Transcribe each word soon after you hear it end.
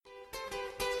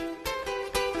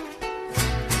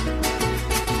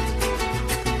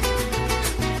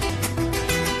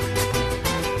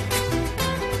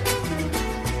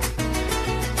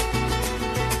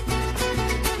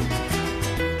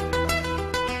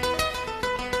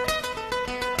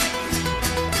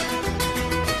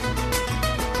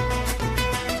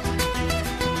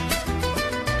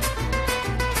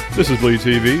This is Bleed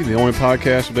TV, the only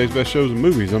podcast of today's best shows and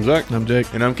movies. I'm Zach. I'm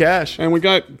Jake. And I'm Cash. And we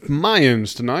got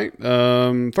Mayans tonight.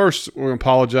 First, we're going to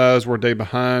apologize. We're a day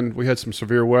behind. We had some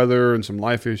severe weather and some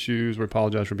life issues. We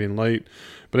apologize for being late.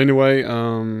 But anyway,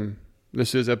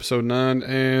 this is episode 9.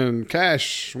 And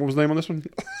Cash, what was the name on this one?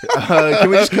 Can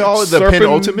we just call it the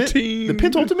penultimate? Serpentine. The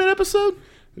penultimate episode?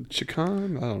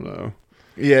 Chikan? I don't know.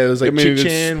 Yeah, it was like it's-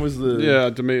 Chick-Chan was the... Yeah,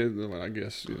 to me, well, I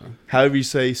guess, you know. However you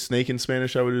say snake in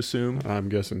Spanish, I would assume. I'm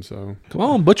guessing so. Come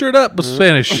on, butcher it up with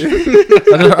Spanish.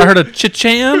 I heard a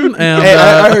chichan and Hey,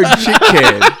 I heard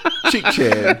Chick-Chan.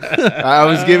 Chick-Chan. I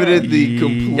was giving it the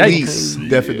complete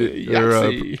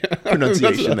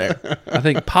pronunciation there. I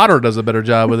think Potter does a better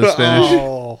job with his Spanish.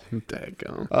 Oh,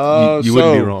 daggone. You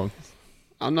wouldn't be wrong.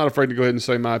 I'm not afraid to go ahead and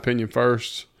say my opinion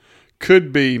first.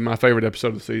 Could be my favorite episode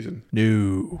of the season.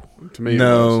 No. To me,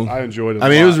 No. it was. I enjoyed it. I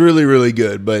mean, it was really, really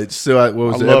good, but still, what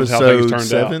was I it, loved how things episode turned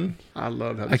 7? out. I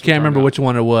loved how I can't remember which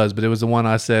one it was, but it was the one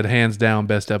I said hands down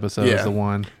best episode is Yeah. the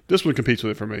one. This one competes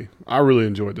with it for me. I really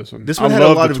enjoyed this one. This one I had a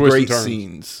loved lot the of twists and great turns.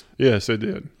 scenes. Yes, it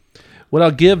did. What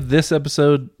I'll give this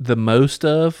episode the most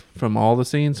of from all the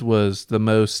scenes was the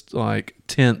most like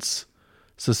tense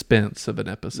suspense of an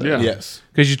episode. Yeah. Yes.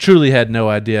 Because you truly had no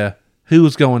idea who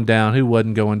was going down, who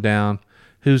wasn't going down,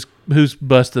 who's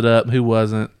busted up, who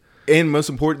wasn't. And most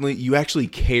importantly, you actually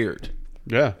cared.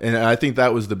 Yeah. And I think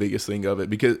that was the biggest thing of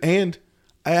it and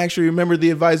I actually remember the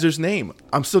advisor's name.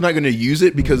 I'm still not going to use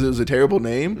it because it was a terrible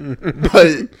name, but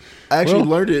I actually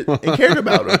learned it and cared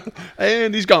about him.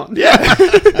 And he's gone. Yeah.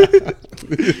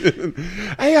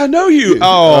 Hey, I know you.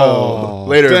 Oh.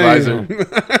 Later, damn.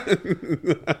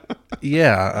 advisor.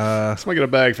 Yeah. Somebody get a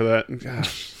bag for that.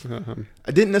 Gosh.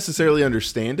 I didn't necessarily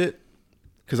understand it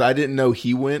because I didn't know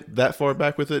he went that far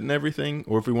back with it and everything,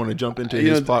 or if we want to jump into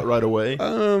his plot right away.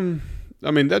 I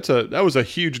mean, that was a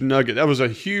huge nugget. That was a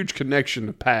huge connection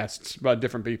of pasts by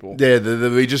different people. Yeah,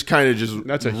 we just kind of just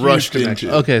That's a huge rushed connection.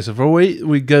 into it. Okay, so before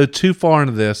we go too far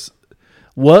into this,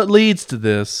 what leads to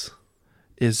this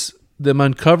is them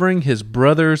uncovering his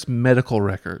brother's medical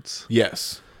records.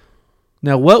 Yes.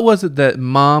 Now, what was it that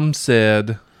Mom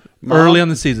said early on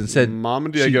the season? Said Mom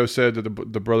and Diego said that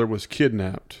the brother was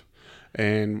kidnapped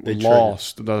and They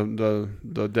lost.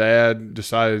 The dad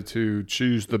decided to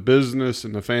choose the business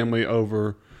and the family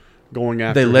over going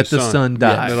after They let his the son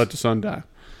die. Yeah, they let the son die.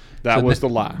 That So was na-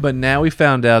 the lie. But now we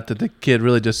found out that the kid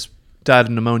really just died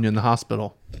of pneumonia in the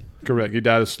hospital. Correct. He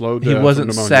died a slow death. He of wasn't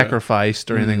pneumonia. sacrificed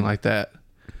or anything like that.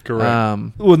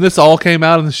 Correct. When this all came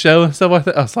out in the show and stuff like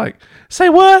that, I was like, "Say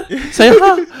what? Say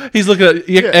huh?" He's looking at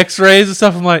X-rays and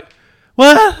stuff. I'm like,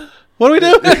 "What? What are we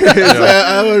doing?"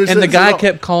 I don't understand And the this guy at all.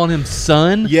 kept calling him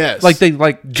son. Yes. like they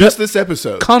like just this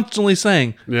episode. constantly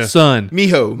saying Yeah. son,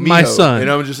 Miho, my son.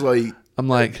 And I'm just like, I'm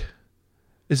like,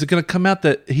 is it going to come out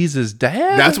that he's his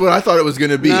dad? that's what I thought it was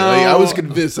going to be. No. Like, I was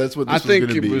convinced that's what this I think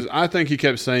was going to be. I think he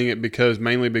kept saying it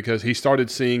mainly because he started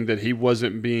seeing that he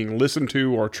wasn't being listened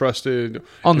to or trusted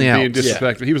On the and being outs.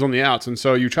 disrespected. He was on the outs, and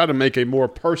so you try to make a more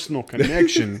personal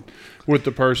connection with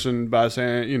the person by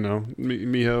saying, you know,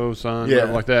 Miho, son, Yeah.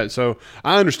 whatever like that. So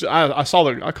I understood. I saw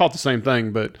that. I caught the same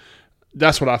thing, but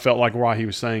that's what I felt like why he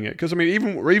was saying it. Because I mean,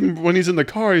 even when he's in the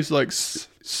car, he's like,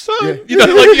 son, you know,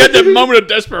 like he had that moment of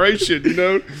desperation, you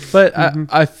know. But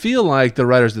I feel like the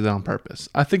writers did that on purpose.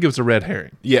 I think it was a red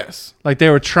herring. Yes. Like they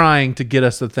were trying to get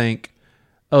us to think,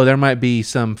 oh, there might be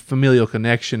some familial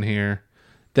connection here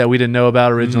that we didn't know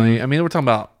about originally. I mean, we're talking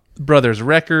about brothers'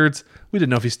 records. We didn't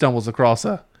know if he stumbles across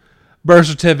a birth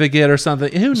certificate or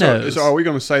something. Who knows? So are we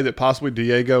going to say that possibly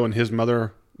Diego and his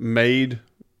mother made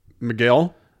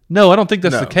Miguel? No, I don't think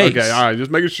that's No. the case. Okay, all right,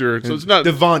 just making sure. So it's not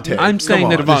Devontae. I'm saying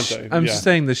Come that on. Devontae, I'm yeah.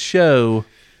 saying the show.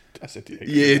 I said Diego.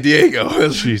 Yeah, Diego.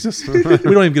 Jesus, we don't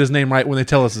even get his name right when they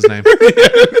tell us his name.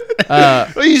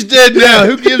 He's dead now.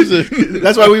 Who gives it?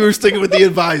 That's why we were sticking with the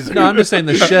advisor. No, I'm just saying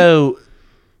the show.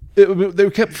 They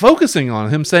kept focusing on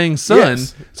him saying son,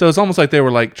 Yes. so it's almost like they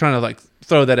were like trying to like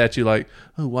throw that at you, like,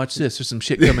 oh, watch this, there's some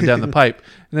shit coming down the pipe,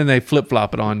 and then they flip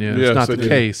flop it on you. Yes, It's not they the did.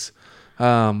 case.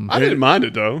 I didn't mind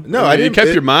it though. No, I I mean, didn't. You kept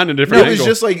it- your mind in a No, different it was angle.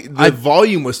 just like the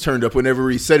volume was turned up whenever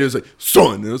he said it. It was like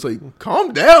son, and it was like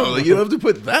calm down. Like you don't have to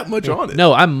put that much on it.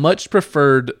 No, I much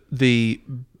preferred the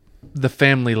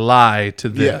family lie to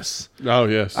this. Yes. Oh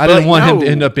yes. I didn't But want him no.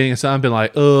 to end up being a son. I've been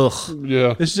like, ugh,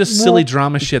 yeah. this is just silly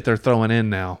drama shit they're throwing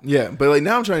in now. Yeah, but like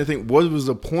now I'm trying to think, what was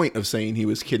the point of saying he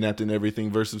was kidnapped and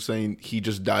everything versus saying he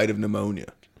just died of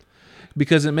pneumonia?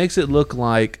 Because it makes it look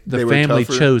like the They were family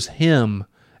tougher. chose him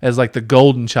as like the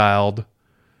golden child,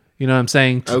 you know what I'm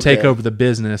saying, to take Okay. over the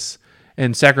business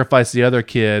and sacrifice the other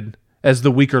kid as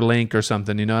the weaker link or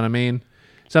something, you know what I mean?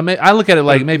 So I look at it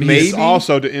like maybe It's he's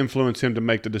also to influence him to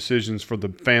make the decisions for the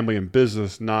family and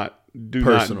business,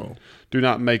 Personal. Do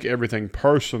not make everything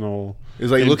personal.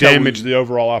 It's like, and look how damage the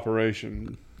overall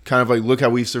operation. kind of like, look how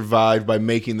we survived by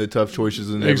making the tough choices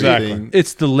and Exactly. everything.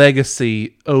 it's the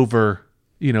legacy over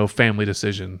family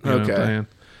decision. You know what I'm Okay. saying?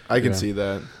 I can see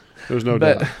that. There's no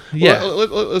But, doubt. yeah. Well,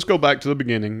 let's go back to the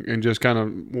beginning and just kind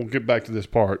of we'll get back to this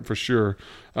part for sure.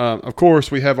 Of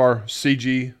course, we have our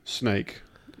CG snake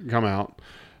come out.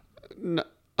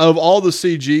 Of all the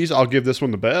CGs, I'll give this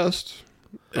one the best.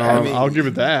 I'll give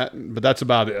it that, but that's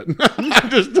about it. I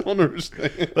just don't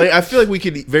understand. Like, I feel like we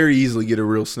could very easily get a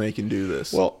real snake and do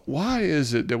this. Well, why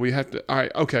is it that we have to? All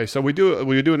right, okay. So we do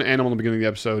an animal in the beginning of the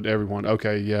episode. Everyone,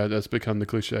 okay, yeah, that's become the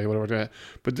cliche, whatever.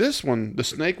 But this one, the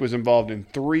snake was involved in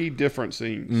 3 different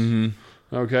scenes. Mm-hmm.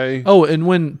 Okay. Oh, and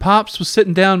when Pops was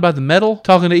sitting down by the metal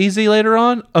talking to Easy later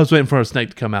on, I was waiting for a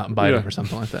snake to come out and bite him or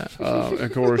something like that.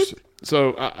 Of course.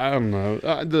 So I don't know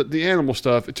the animal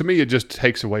stuff. To me, it just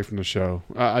takes away from the show.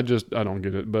 I don't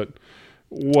get it. But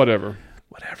whatever.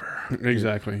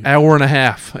 Exactly. Hour and a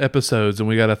half episodes, and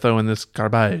we got to throw in this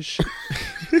garbage.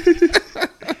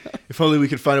 If only we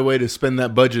could find a way to spend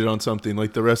that budget on something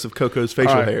like the rest of Coco's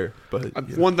facial All right. hair. But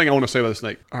yeah. One thing I want to say about the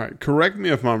snake. All right, correct me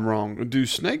if I'm wrong. Do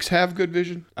snakes have good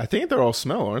vision? I think they're all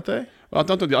smell, aren't they? Well,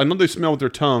 I know they smell with their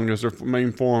tongue as their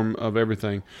main form of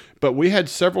everything. But we had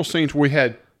several scenes where we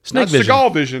had Snake not vision.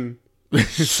 Seagal vision,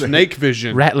 snake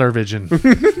vision. Rattler vision. And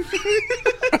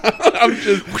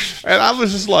I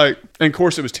was just like, and of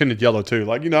course it was tinted yellow too.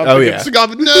 Like, I'm Oh, thinking, yeah.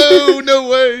 Seagal, no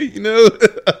way,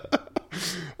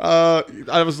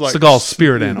 I was like, Seagal's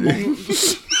spirit animal.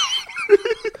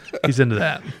 He's into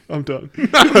that. I'm done.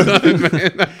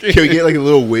 Can we get like a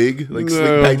little wig, like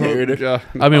slick back hair? Yeah.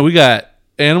 I mean, we got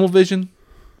animal vision,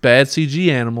 bad CG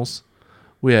animals.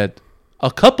 We had a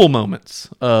couple moments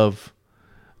of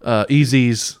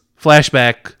Easy's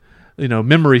flashback,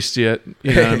 memory shit.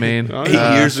 You know what I mean? 8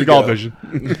 years Seagal ago. vision.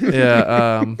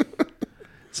 Yeah.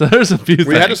 So there's a few things.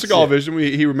 We had a Seagal vision.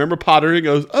 He remembered Potter and he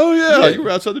goes, "Oh yeah, you were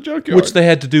outside the junkyard." Which they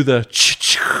had to do the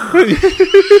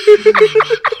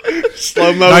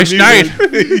slow mo. nice night.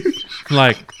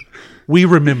 Like, we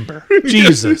remember.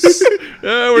 Jesus.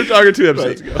 Yeah, we're talking 2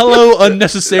 episodes ago. Hello,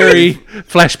 unnecessary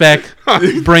flashback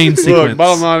brain sequence. Look,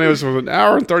 bottom line, it was an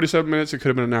hour and 37 minutes. It could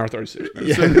have been an hour and 36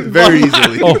 minutes. Yeah, very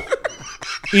easily. Oh,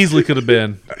 easily could have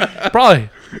been. Probably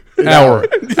hour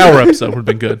episode would have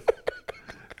been good.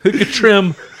 Who could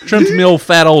trim some of the old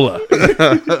fat Ola?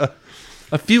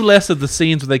 A few less of the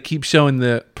scenes where they keep showing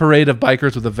the parade of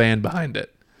bikers with a van behind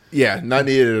it. Yeah, not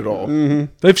needed at all.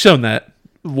 They've shown that.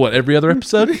 What, every other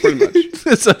episode? Pretty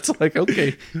much. So it's like,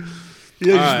 okay.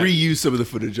 Yeah, just right. reuse some of the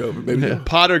footage over. Maybe.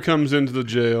 Potter comes into the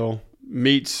jail,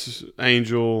 meets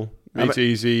Angel, meets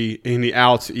Easy, and he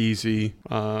outs Easy.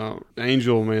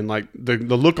 Angel, man, like the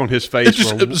look on his face.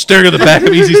 Just staring at the back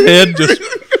of Easy's head. Just,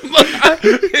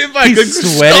 if I He's could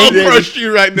sweating. skull crush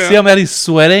you right now. see how bad he's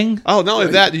sweating? Oh, not only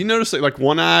that, you notice that like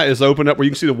one eye is opened up where you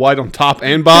can see the white on top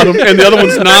and bottom, and the other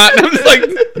one's not. And I'm just like,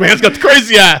 man's got the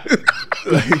crazy eye.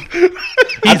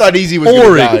 I thought Easy was going to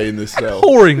pouring. die in this cell.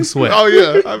 Pouring sweat. Oh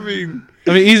yeah, I mean,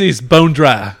 Easy's bone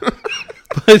dry.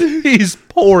 But he's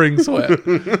pouring sweat.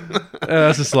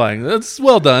 That's just like, that's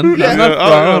well done. I'm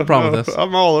not a problem with this.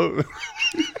 I'm all over.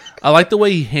 I like the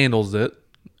way he handles it,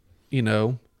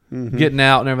 getting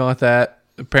out and everything like that.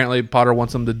 Apparently, Potter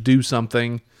wants him to do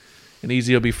something, and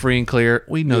Easy will be free and clear.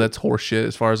 We know that's horseshit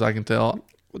as far as I can tell.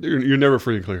 You're never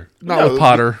free and clear. Not with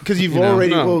Potter. Because you've you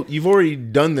know. you've already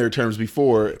done their terms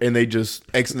before, and they just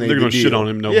exonerated They're going the to shit deal. on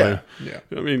him. No yeah. way. Yeah.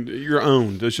 I mean, you're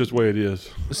owned. That's just the way it is.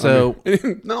 So- I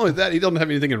mean, not only that, he doesn't have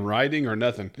anything in writing or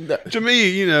nothing. No. To me,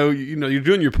 you're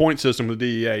doing your point system with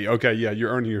the DEA. Okay, yeah,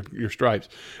 you're earning your stripes.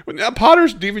 But now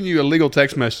Potter's giving you illegal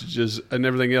text messages and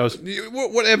everything else.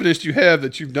 What evidence do you have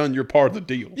that you've done your part of the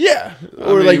deal? Yeah.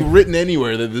 Or like written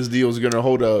anywhere that this deal is going to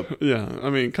hold up. Yeah, I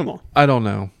mean, come on. I don't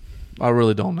know. I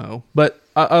really don't know. But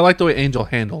I like the way Angel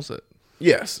handles it.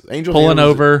 Yes. Angel Pulling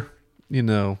handles over,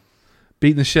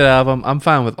 beating the shit out of him. I'm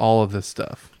fine with all of this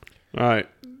stuff. All right.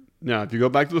 Now, if you go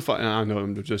back to the fight, I know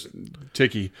I'm just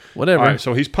ticky. Whatever. All right,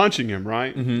 so he's punching him,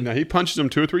 right? Now, he punches him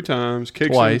 2 or 3 times,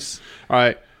 kicks Twice. him.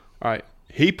 All right.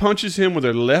 He punches him with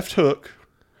a left hook,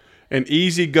 and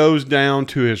Easy goes down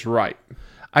to his right.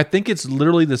 I think it's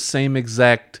literally the same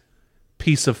exact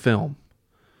piece of film.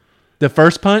 The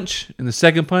first punch and the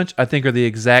second punch, I think, are the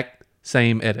exact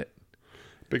same edit.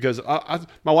 Because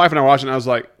my wife and I were watching, I was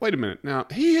like, wait a minute. Now,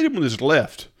 he hit him with his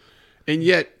left, and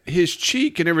yet his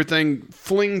cheek and everything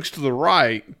flings to the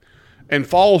right and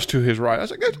falls to his right. I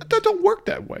was like, that don't work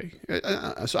that way.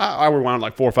 So I rewound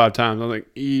like 4 or 5 times. I was like,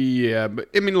 yeah, but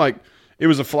I mean, like, it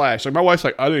was a flash. Like my wife's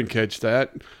like, I didn't catch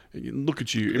that. Look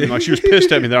at you. I mean, like she was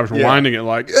pissed at me that I was rewinding it.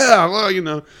 Like, yeah, well, you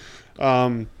know. All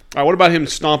right, what about him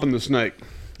stomping the snake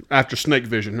after snake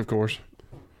vision? Of course.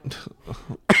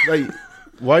 Like,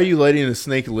 why are you letting a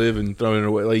snake live and throwing it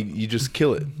away? Like, you just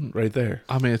kill it right there.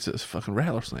 I mean, it's a fucking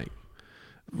rattlesnake.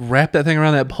 Wrap that thing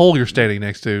around that pole you're standing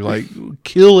next to. Like,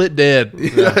 kill it dead.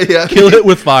 Yeah. Kill it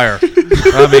with fire.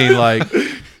 I mean, like,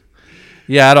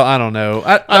 yeah, I don't know.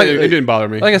 It didn't bother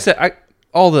me. Like I said,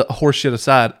 all the horse shit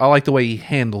aside, I like the way he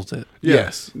handles it.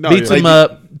 Yes. No, Beats yeah. him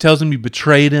up, tells him you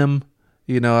betrayed him.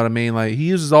 You know what I mean? Like, he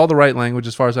uses all the right language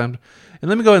as far as I'm. And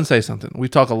let me go ahead and say something. We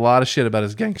talk a lot of shit about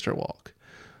his gangster walk.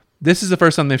 This is the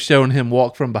first time they've shown him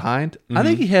walk from behind. I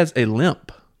think he has a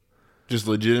limp. Just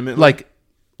legitimate. Like,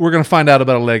 we're going to find out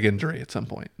about a leg injury at some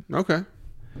point. Okay.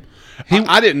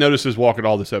 I didn't notice his walk at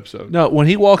all this episode. No, when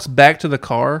he walks back to the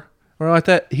car or like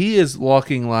that, he is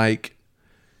walking like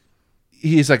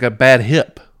he's like a bad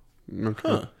hip. Okay.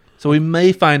 Huh. So we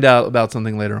may find out about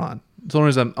something later on. It's only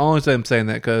reason I'm saying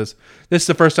that because this is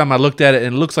the first time I looked at it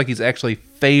and it looks like he's actually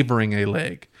favoring a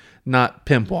leg, not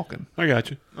pimp walking. I got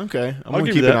you. Okay. I'm I'll going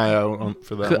to give keep you an that. eye out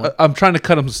for that one. I'm trying to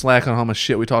cut him some slack on how much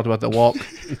shit we talked about that walk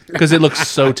because it looks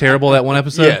so terrible that one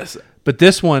episode. Yes. But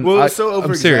this one, Well, it's so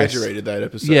I'm serious. over-exaggerated, that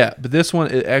episode. Yeah, but this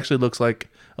one, it actually looks like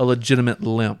a legitimate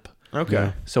limp. Okay.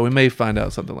 Yeah. So we may find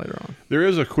out something later on. There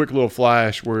is a quick little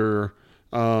flash where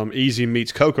Easy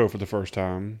meets Coco for the first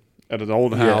time at his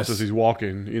old house Yes. as he's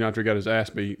walking, after he got his ass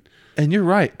beat. And you're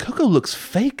right. Coco looks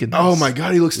fake in this. Oh, my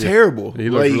God. He looks terrible. He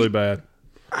looks really bad.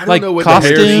 I don't Like know what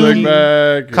costume- the Hair hair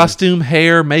slicked back. Costume,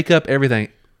 hair, makeup, everything.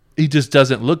 He just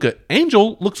doesn't look good.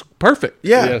 Angel looks perfect.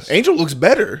 Yeah. Yes. Angel looks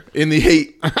better in the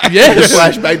Yes.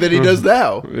 flashback than he does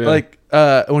now. Yeah. Like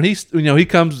when he's he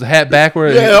comes with the hat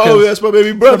backward Yeah, that's my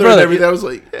baby brother, brother. and everything. I was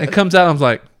like, yeah. and comes out. I was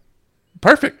like,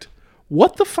 perfect.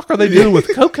 What the fuck are they doing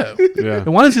with Coco? Yeah.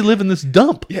 And why does he live in this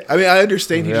dump? Yeah, I mean, I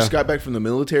understand he Yeah. just got back from the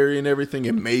military and everything,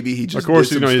 and maybe he just Of course,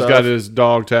 did some he's stuff. got his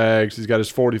dog tags. He's got his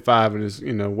 45 in his,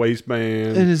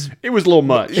 waistband. And his- it was a little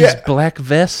much. Yeah. His black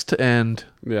vest and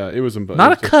Yeah, it was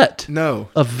not a cut, No,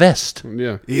 a vest.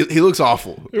 Yeah. he looks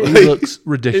awful. He looks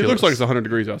ridiculous. It looks like it's 100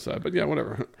 degrees outside, but yeah,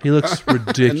 whatever. He looks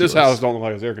ridiculous. And this house don't look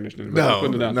like it's air conditioning. but I'm no,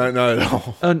 putting it out. not at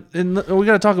all. And we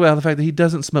got to talk about the fact that he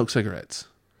doesn't smoke cigarettes.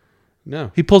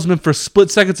 No. He pulls them in for split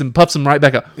seconds and puffs them right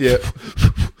back up. Yeah,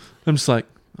 I'm just like,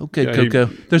 okay, Yeah, Coco.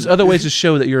 There's other ways to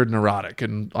show that you're neurotic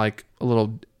and like a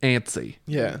little antsy.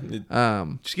 yeah.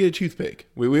 Um, Just get a toothpick.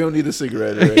 We don't need a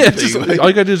cigarette or yeah, anything. just, Like, all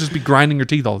you gotta do is just be grinding your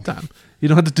teeth all the time. You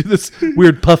don't have to do this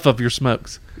weird puff of your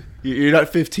smokes. you're not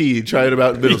 15. Try it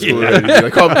about in middle school. Already.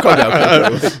 Like, calm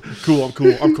down. Coco. Cool, I'm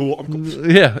cool. I'm cool. I'm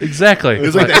cool. Yeah, exactly. It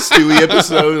was like that Stewie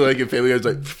episode, like in Family Guy, was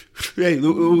like, "Hey,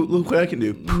 look what I can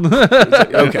do." It's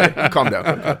like, okay, calm down.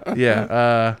 Coco.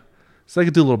 Yeah. So I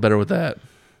could do a little better with that.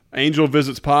 Angel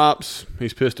visits Pops.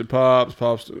 He's pissed at Pops.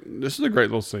 Pops. This is a great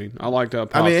little scene. I liked how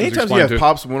Pops I mean, is anytime you explained have to-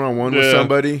 Pops one-on-one with Yeah.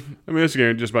 somebody, I mean, it's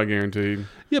just about guaranteed.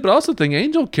 Yeah, but I also think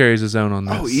Angel carries his own on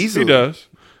this. oh, easily. He does.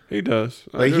 He does.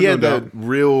 Like There's he had no that doubt.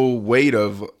 real weight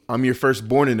of I'm your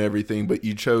firstborn and everything, but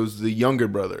you chose the younger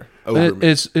brother over And me.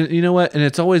 it's you know what, and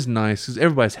it's always nice because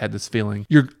everybody's had this feeling.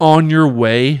 You're on your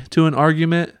way to an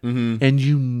argument, and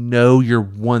you know you're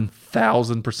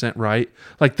 1,000% right.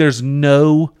 Like there's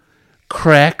no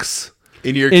cracks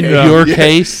In your in case, your yeah.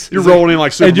 case. You're rolling in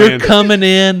like And Superman. you're coming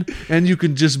in, and you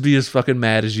can just be as fucking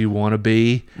mad as you want to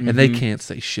be, and they can't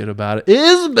say shit about it. It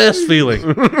is the best feeling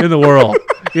in the world.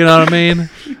 You know what I mean?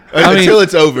 Until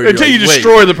it's over. Until you you're like, wait.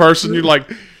 destroy the person, you're like,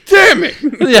 damn it.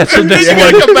 Yeah. So next You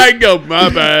morning, gotta come back and go, my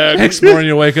bad. next morning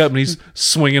you wake up and he's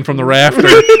swinging from the rafter.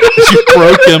 You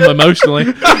broke him emotionally,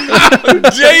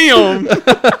 Damn.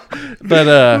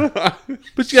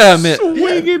 but you gotta admit,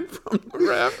 Swinging from the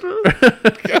rafter.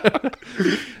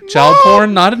 child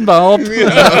porn not involved.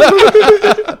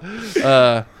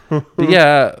 But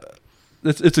yeah,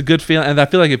 it's a good feeling, and I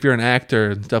feel like if you're an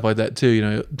actor and stuff like that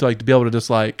too, to be able to just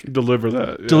like Deliver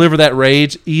that. Yeah. deliver that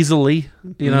rage easily.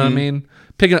 You know what I mean?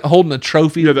 Holding a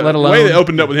trophy, Yeah, let the alone way they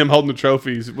opened up with him holding the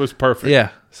trophies was perfect. yeah.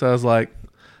 So I was like,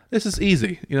 this is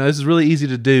easy. This is really easy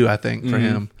to do. I think for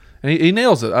him, and he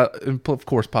nails it. And of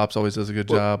course, Pops always does a good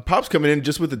job. Pops coming in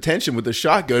just with the tension with the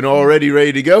shotgun already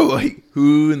ready to go. Like,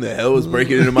 who in the hell is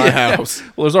breaking into my house?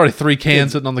 Well, there's already 3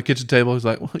 cans sitting on the kitchen table. He's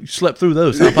like, well, you slept through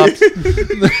those, huh, Pops?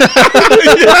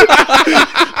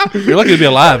 You're lucky to be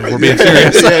alive if we're being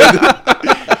serious.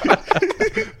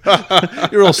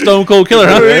 You're a real stone cold killer,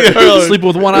 huh? Sleeping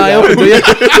with one eye open, do you?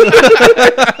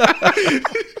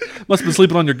 Must have been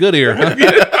sleeping on your good ear, huh?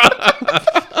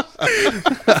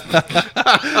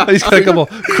 He's got a couple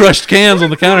crushed cans on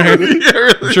the counter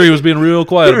here. I'm sure he was being real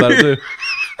quiet about it, too.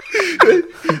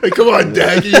 Like, come on,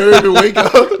 Dad, you heard to wake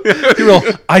up. You're real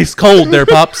ice cold there,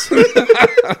 Pops.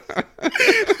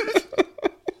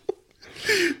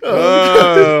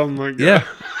 Oh my god. Yeah.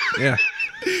 Yeah.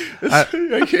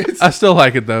 I still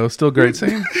like it though. Still a great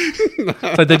scene.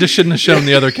 It's like they just shouldn't have shown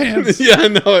the other cans. Yeah, I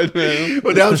know it, man.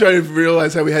 But now I'm trying to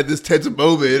realize how we had this tense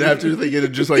moment after thinking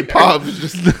it just like pops.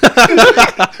 Just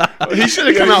He should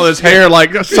have come out with his hair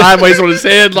like sideways on his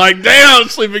head, like, damn,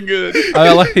 sleeping good.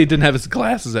 I like he didn't have his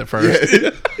glasses at first.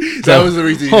 that was the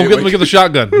reason. He Oh, didn't let me get the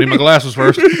shotgun. Need my glasses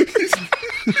first.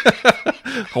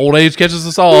 Old age catches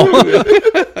us all.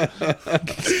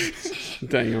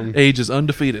 Damn. Age is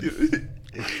undefeated.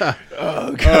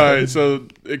 Oh, God. All right, so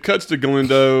it cuts to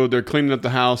Galindo. They're cleaning up the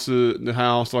house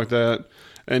like that,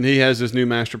 and he has this new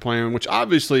master plan, which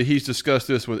obviously he's discussed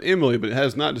this with Emily, but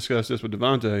has not discussed this with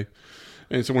Devontae.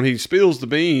 And so when he spills the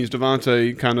beans,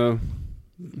 Devontae kind of,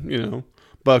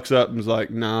 bucks up and is like,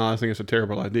 "Nah, I think it's a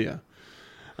terrible idea."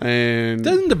 And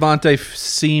Doesn't Devontae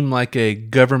seem like a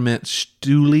government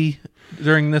stoolie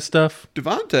during this stuff?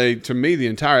 Devontae, to me, the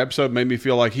entire episode made me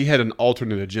feel like he had an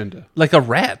alternate agenda. Like a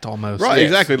rat almost. Right, Yes.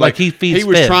 exactly. Like he feeds He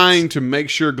was feds. trying to make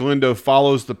sure Galindo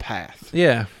follows the path.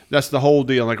 Yeah. That's the whole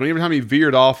deal. Like every time he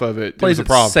veered off of it, Plays was a it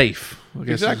problem. safe. I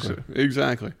guess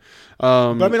Exactly.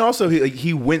 But I mean, also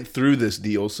he went through this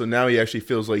deal, so now he actually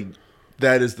feels like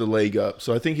that is the leg up.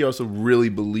 So I think he also really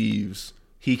believes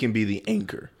he can be the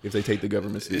anchor if they take the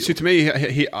government's deal. See, to me,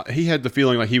 he had the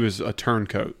feeling like he was a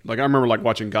turncoat. Like I remember like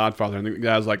watching Godfather, and the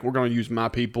guy's like, "We're going to use my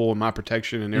people and my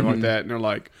protection and everything like that," and they're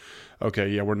like, "Okay,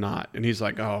 yeah, we're not." And he's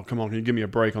like, "Oh, come on, can you give me a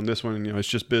break on this one?" And, it's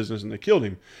just business, and they killed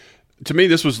him. To me,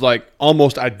 this was like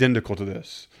almost identical to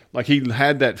this. Like he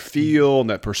had that feel and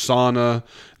that persona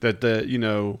that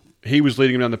he was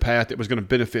leading him down the path that was going to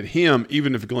benefit him,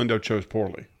 even if Galindo chose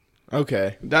poorly.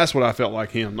 Okay. That's what I felt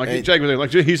like him. Like And- Jake was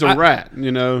like, he's a rat,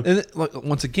 And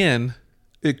once again,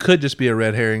 it could just be a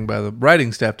red herring by the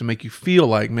writing staff to make you feel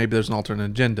like maybe there's an alternate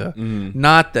agenda.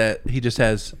 Not that he just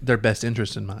has their best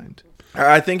interest in mind.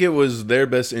 I think it was their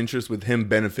best interest with him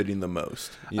benefiting the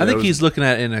most. I think he's looking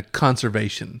at it in a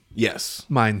conservation yes.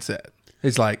 mindset.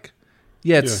 He's like, it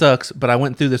Yeah. sucks, but I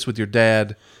went through this with your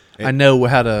dad. I know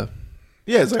how to.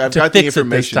 Yeah, it's like I've To got the fix it this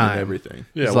information and time. everything.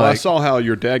 Yeah, It's well, I like- saw how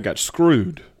your dad got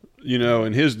screwed,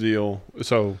 in his deal.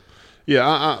 So, yeah,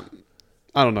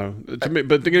 I don't know. To me,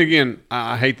 but then again,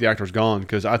 I hate the actor's gone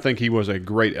because I think he was a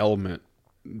great element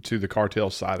to the cartel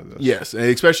side of this. Yes, and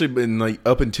especially in like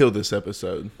up until this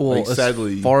episode. Well, like,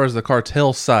 sadly, as far as the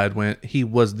cartel side went, he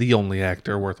was the only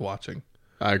actor worth watching.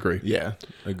 I agree. yeah,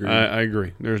 agreed. I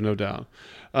agree. There's no doubt.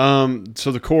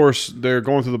 So, of course, they're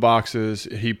going through the boxes.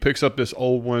 He picks up this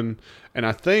old one, and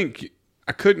I think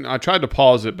I tried to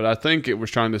pause it, but I think it was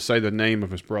trying to say the name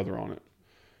of his brother on it.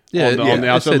 On the it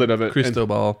outside said lid of it.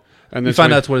 Cristobal. And You then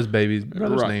find so out that's what his baby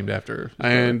brother's Right. named after.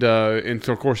 And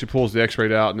so of course he pulls the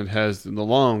X-ray out and it has the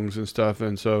lungs and stuff,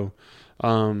 and so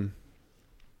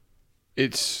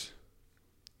it's,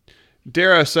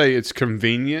 dare I say, it's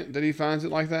convenient that he finds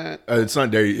it like that. It's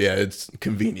not dairy. Yeah, it's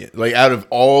convenient. Like out of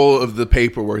all of the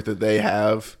paperwork that they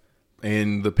have,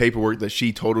 and the paperwork that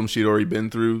she told him she'd already been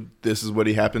through, this is what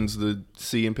he happens to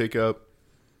see and pick up.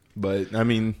 But I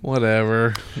mean,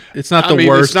 Whatever. It's not I the mean,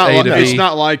 worst it's not, A like, to it's B.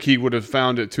 not like he would have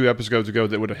found it 2 episodes ago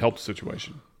that would have helped the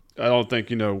situation. I don't think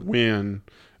when,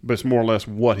 but it's more or less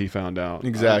what he found out.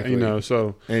 Exactly.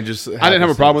 So and it just I didn't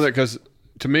have a problem with it because,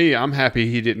 to me, I'm happy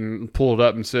he didn't pull it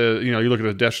up and said, you look at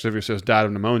the death certificate, it says died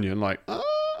of pneumonia, and like,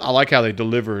 I like how they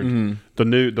delivered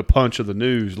the punch of the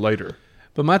news later.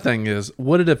 But my thing is,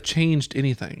 would it have changed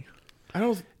anything? I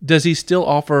don't. Does he still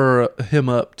offer him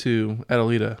up to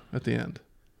Adelita at the end?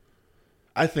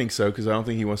 I think so because I don't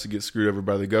think he wants to get screwed over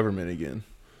by the government again.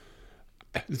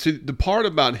 See, the part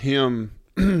about him,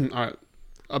 being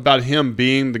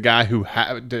the guy who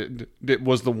that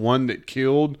was the one that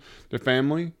killed the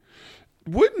family,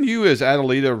 wouldn't you, as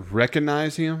Adelita,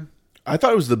 recognize him? I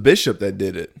thought it was the bishop that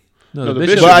did it. No, the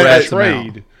bishop bishop Well, was rats him out.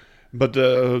 betrayed, but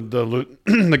the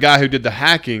the guy who did the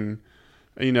hacking,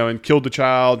 and killed the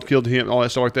child, killed him, all that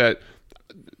stuff like that.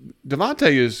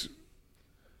 Devontae is,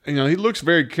 he looks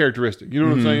very characteristic. You know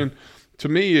what I'm saying? To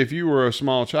me, if you were a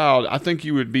small child, I think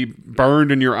you would be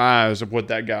burned in your eyes of what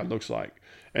that guy looks like,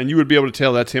 and you would be able to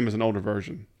tell that's him as an older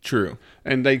version. True.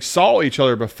 And they saw each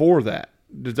other before that.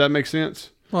 Does that make sense?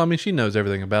 Well, I mean, she knows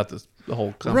everything about the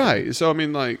whole company. Right. So I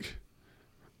mean, like,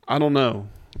 I don't know.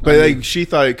 But like she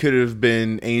thought it could have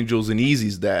been Angel's and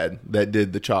Easy's dad that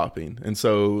did the chopping, and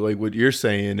so like what you're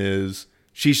saying is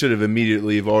she should have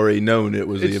immediately have already known it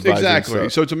was the advisor. Exactly.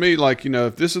 Stuff. So to me, like,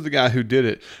 if this is the guy who did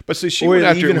it, but see, she Or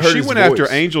went even heard his after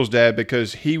voice. Angel's dad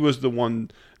because he was the one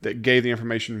that gave the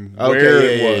information Okay, where yeah,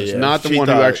 it yeah, was, yeah. not the She one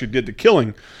who thought- actually did the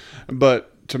killing.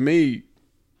 But to me,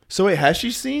 So wait, has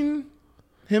she seen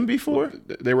him before?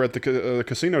 they were at the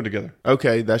casino together.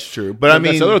 Okay, that's true. But I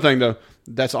mean, that's the other thing, though.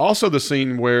 That's also the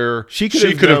scene where She she could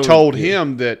have could have known- told yeah.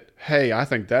 him that, hey, I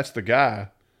think that's the guy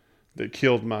that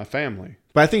killed my family.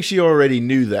 but I think she already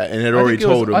knew that and had already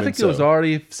told him. I think and it was so-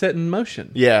 already set in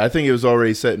motion. Yeah, I think it was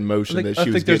already set in motion that she I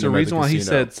was think there's a getting him at reason the why he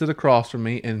casino. said sit across from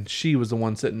me, and she was the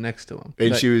one sitting next to him.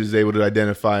 And That- she was able to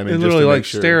identify him and and just literally to make like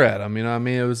sure. stare at him. You know, what I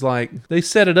mean, it was like they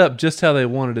set it up just how they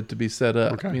wanted it to be set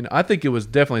up. Okay. I mean, I think it was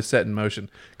definitely set in motion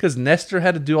because Nestor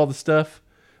had to do all the stuff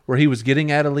where he was getting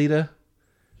at Alita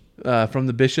from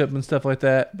the bishop and stuff like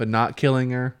that, but not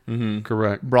killing her.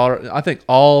 Correct. Brought her. I think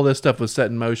all this stuff was set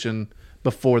in motion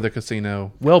before the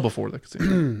casino, well before the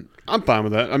casino. I'm fine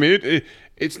with that. I mean, it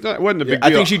wasn't a Yeah, big I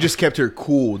deal. think she just kept her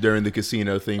cool during the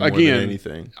casino thing more Again, than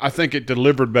anything. I think it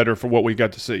delivered better for what we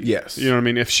got to see. Yes. You know what I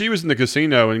mean? If she was in the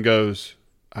casino and goes,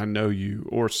 I know you,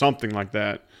 or something like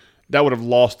that, that would have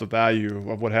lost the value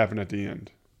of what happened at the end.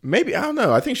 Maybe, I don't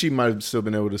know. I think she might have still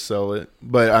been able to sell it.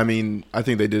 But I mean, I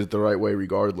think they did it the right way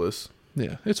regardless.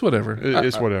 Yeah, it's whatever.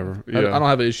 It's whatever. I Yeah. don't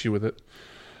have an issue with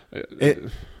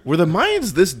it. Were the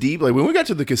Mayans this deep? Like when we got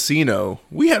to the casino,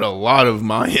 we had a lot of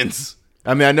Mayans.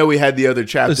 I mean, I know we had the other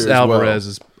chapter This as Alvarez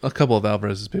is a couple of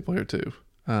Alvarez's people here too.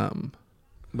 well.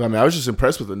 But I mean, I was just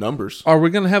impressed with the numbers. Are we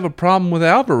going to have a problem with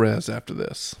Alvarez after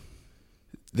this?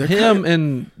 They're Him kind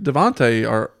and Devontae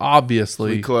are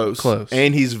obviously of close.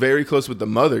 And he's very close with the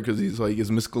mother because he's like, is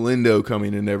Miss Galindo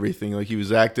coming and everything? Like he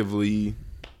was actively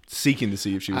seeking to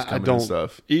see if she was I coming don't. and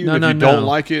stuff. Even No, if no, you no. don't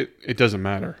like it, it doesn't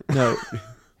matter. no.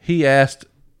 He asked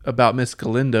about Miss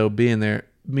Galindo being there.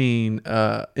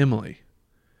 Emily.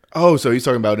 Oh, so he's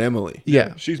talking about Emily.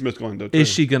 Yeah. She's Miss Galindo, too. Is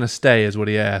she going to stay? Is what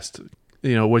he asked.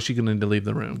 You know, was she going to leave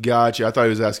the room? Gotcha. I thought he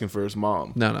was asking for his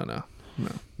mom. No.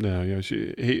 No, yeah.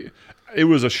 It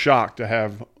was a shock to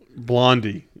have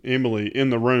Blondie, Emily, in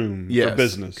the room Yes. for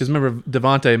business. Because remember,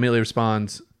 Devontae immediately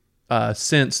responds,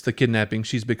 since the kidnapping,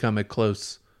 she's become a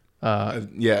close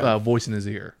voice in his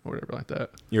ear or whatever like that.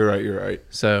 You're right.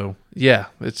 So, yeah,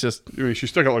 it's just, I mean, she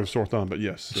stuck out like a sore thumb, but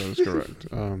yes, that is correct.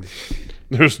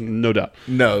 There's no doubt.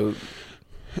 No.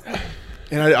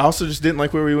 And I also just didn't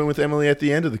like where we went with Emily at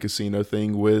the end of the casino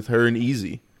thing with her and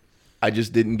Easy. I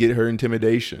just didn't get her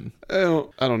intimidation. I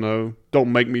don't know.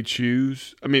 Don't make me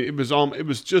choose. I mean, it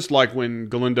was just like when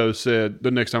Galindo said, "The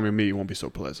next time we meet, it won't be so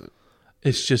pleasant."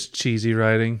 it's just cheesy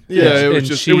writing. Yeah, it was And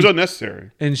just she- it was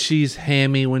unnecessary. And she's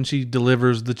hammy when she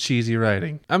delivers the cheesy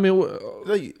writing. I mean,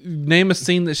 Like, name a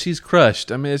scene that she's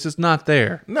crushed. I mean, it's just not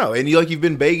there. no, and you've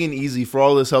been begging Easy for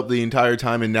all this help the entire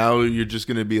time, and now you're just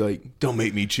gonna be like, "Don't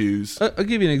make me choose." I'll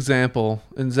give you an example.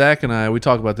 And Zach and I, we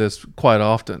talk about this quite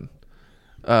often.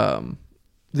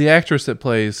 The actress that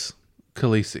plays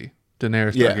Khaleesi,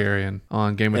 Daenerys Yeah. Targaryen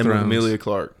on Game of Thrones, Emilia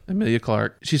Clarke. Emilia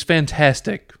Clarke, she's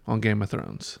fantastic on Game of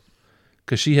Thrones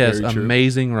because she has Very true.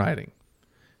 amazing writing.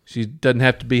 She doesn't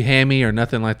have to be hammy or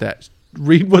nothing like that.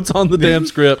 Read what's on the damn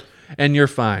script, and you're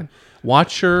fine.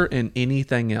 Watch her in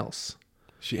anything else.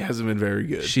 She hasn't been very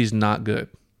good. She's not good.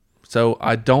 So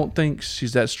I don't think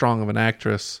she's that strong of an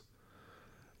actress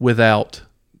without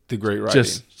The great writing.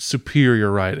 just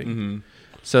superior writing.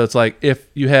 So it's like if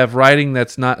you have writing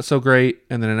that's not so great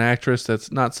and then an actress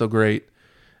that's not so great,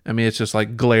 I mean, it's just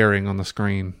like glaring on the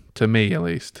screen, to me at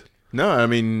least. No, I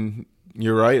mean,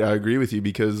 you're right. I agree with you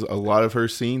because a lot of her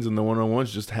scenes in the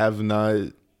one-on-ones just have not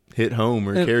hit home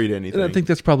or carried anything. And I think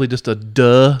that's probably just a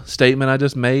duh statement I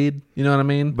just made. You know what I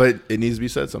mean? but it needs to be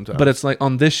said sometimes. But it's like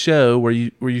on this show where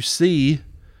you see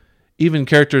even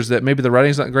characters that maybe the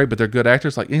writing's not great, but they're good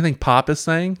actors. Like anything Pop is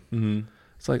saying,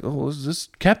 it's like, oh, this is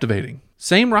just captivating.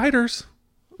 Same writers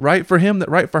write for him that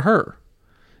write for her.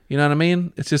 You know what I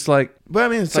mean? It's just like But I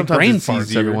mean, it's like sometimes brain it's farts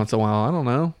easier. every once in a while. I don't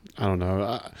know. I don't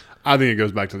know. I think it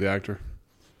goes back to the actor.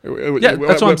 Yeah,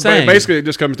 that's what I'm saying. Basically, it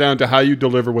just comes down to how you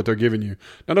deliver what they're giving you.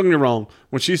 Now, don't get me wrong.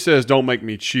 When she says, "Don't make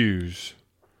me choose,"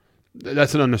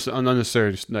 that's an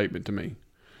unnecessary statement to me.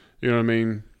 You know what I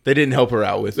mean? They didn't help her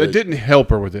out with They it. didn't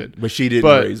help her with it. But she didn't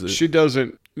But raise it. she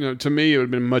doesn't. You know, to me, it would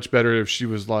have been much better if she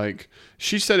was like,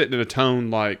 she said it in a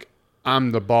tone like, "I'm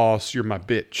the boss, you're my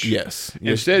bitch." Yes.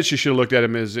 Instead, she should have looked at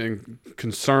him as in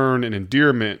concern and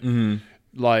endearment. Mm-hmm.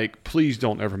 Like, please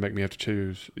don't ever make me have to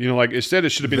choose. You know, like instead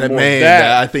it should have been That more man, of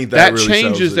that. I think that really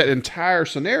changes sells it. that entire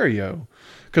scenario.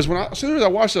 Because as soon as I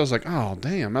watched it, I was like, oh,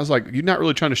 damn. I was like, you're not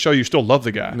really trying to show you still love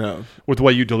the guy. No. With the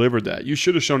way you delivered that. You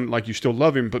should have shown like you still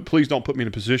love him, but please don't put me in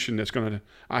a position that's going to,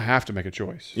 I have to make a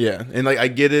choice. Yeah, and like I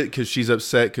get it because she's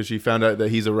upset because she found out that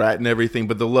he's a rat and everything,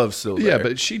 but the love's still there. Yeah,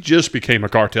 but she just became a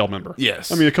cartel member.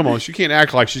 Yes. I mean, come on. She can't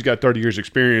act like she's got 30 years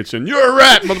experience and you're a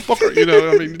rat, motherfucker. You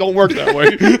know, I mean, don't work that way.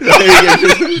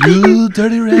 You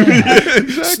dirty rat.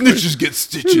 Snitches get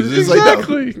stitches. It's like, no.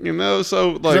 Exactly. You know,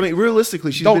 so like. I mean,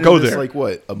 realistically, she's don't been go in this, there. like,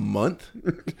 what, a month?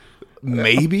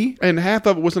 Maybe? And half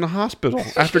of it was in a hospital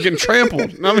after getting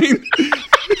trampled. I mean,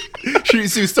 She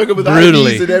was stuck up with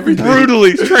Brutally. IVs and everything.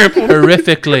 brutally trampled.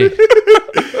 Horrifically.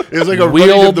 It was like a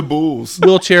running of the bulls.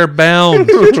 Wheelchair bound.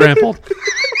 Trampled.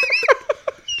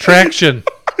 Traction.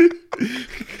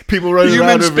 People running Human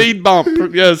around over speed bump.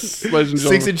 Yes, ladies and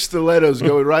gentlemen. 6-inch stilettos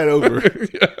going right over.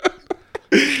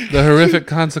 The horrific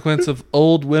consequence of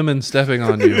old women stepping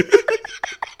on you.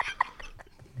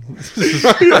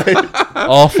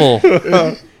 Awful.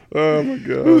 Oh my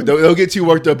god. Don't get too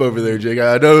worked up over there, Jake.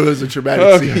 I know it was a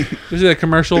traumatic scene. Did you see that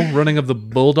commercial running of the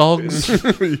bulldogs?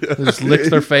 They just licks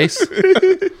their face.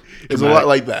 It's a lot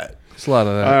like that. It's a lot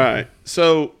of that. All right.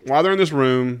 So while they're in this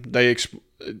room,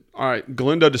 all right,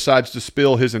 Galindo decides to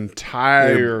spill his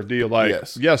entire deal. Like,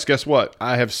 yes, guess what?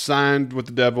 I have signed with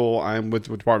the devil. I am with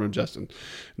the Department of Justice.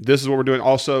 This is what we're doing.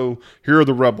 Also, here are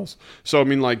the rebels. So, I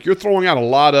mean, like, you're throwing out a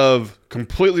lot of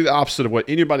completely the opposite of what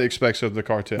anybody expects of the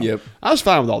cartel. Yep. I was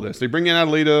fine with all this. They bring in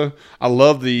Adelita. I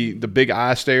love the big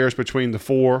eye stares between the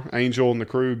four, Angel and the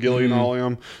crew, Gilly and all of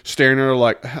them, staring at her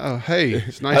like, oh, hey,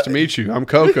 it's nice to meet you. I'm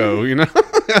Coco, you know?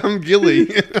 I'm Gilly.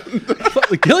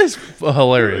 Gilly's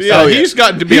hilarious. Yeah, he's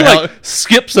gotten to be He like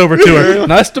skips over to her.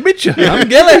 Nice to meet you. I'm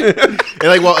Gilly. And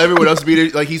like while everyone else be there,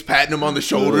 like he's patting him on the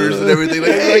shoulders and everything.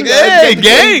 Like, Hey, guys,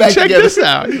 gang, back check together. this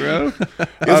out, bro.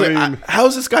 It's like,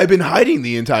 how's this guy been hiding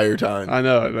the entire time? I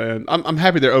know it, man. I'm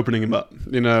happy they're opening him up,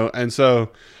 you know. And so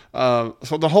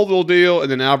the whole little deal, and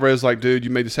then Alvarez like, dude,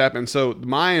 you made this happen. So the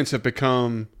Mayans have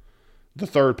become the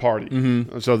third party.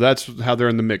 Mm-hmm. So that's how they're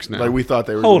in the mix now. Like we thought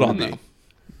they were. Hold going on, to be. though.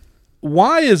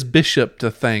 Why is Bishop to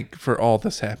thank for all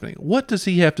this happening? What does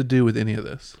he have to do with any of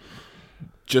this?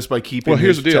 Just by keeping. Well,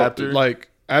 here's his the deal. chapter? Like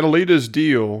Adelita's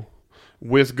deal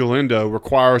with Galindo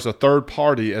requires a third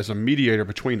party as a mediator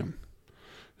between them.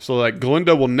 So like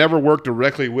Galindo will never work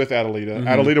directly with Adelita. Mm-hmm.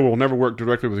 Adelita will never work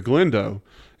directly with Galindo.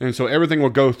 And so everything will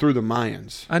go through the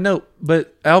Mayans. I know,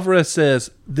 but Alvarez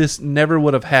says this never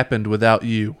would have happened without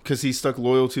you. Because he's stuck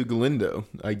loyal to Galindo,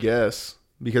 I guess.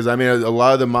 Because I mean, a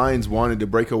lot of the minds wanted to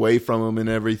break away from him and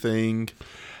everything.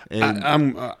 And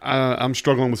I'm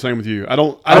struggling with the same with you. I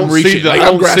don't I'm reaching. see Like, I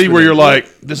I'm don't see grasping where it. you're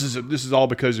like this is all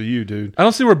because of you, dude. I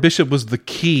don't see where Bishop was the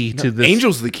key to this.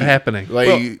 Angel's the key. happening. Like,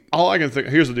 Well, all I can think.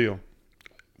 Here's the deal.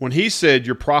 When he said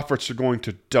your profits are going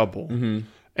to double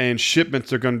and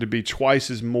shipments are going to be twice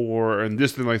as more and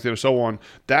this and like that and so on,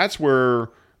 that's where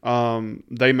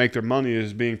they make their money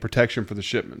is being protection for the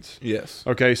shipments. yes.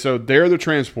 Okay, so they're the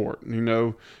transport, you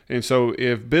know, and so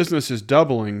if business is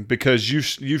doubling because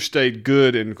you've stayed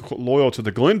good and loyal to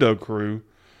the Galindo crew,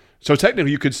 so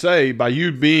technically you could say by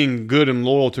you being good and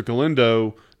loyal to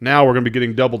Galindo, now we're going to be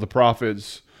getting double the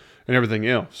profits and everything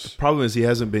else. Problem is he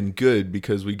hasn't been good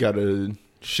because we got a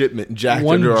shipment jacked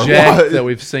One under our jack watch. that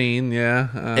we've seen, yeah.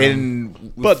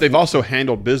 And But they've also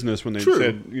handled business when they True.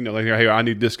 said, you know, like, hey, I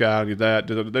need this guy, I need that.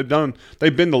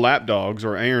 They've been the lapdogs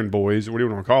or errand boys, or whatever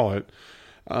you want to call it.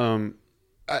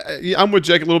 I'm with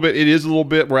Jake a little bit. It is a little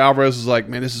bit where Alvarez is like,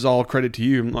 man, this is all credit to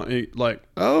you. I'm like,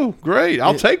 oh, great,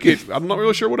 I'll take it. I'm not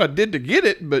really sure what I did to get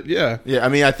it, but yeah. yeah, I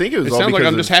mean, I think it was It all sounds like because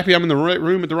I'm of- just happy I'm in the right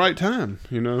room at the right time,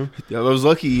 you know? Yeah, I was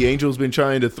lucky. Angel's been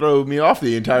trying to throw me off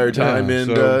the entire time, Yeah,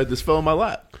 and so- this fell in my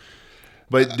lap.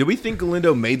 But do we think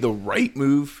Galindo made the right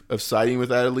move of siding with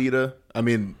Adelita? I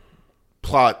mean,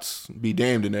 plots be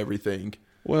damned and everything.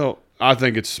 Well, I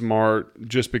think it's smart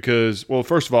just because, well,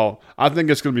 first of all, I think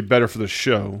it's going to be better for the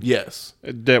show. Yes.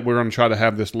 That we're going to try to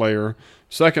have this layer.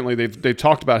 Secondly, they've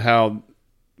talked about how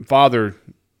Father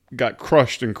got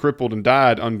crushed and crippled and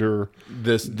died under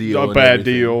This deal. a and bad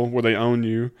everything. deal where they own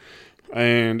you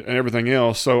and everything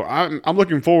else. So I'm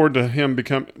looking forward to him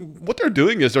become. What they're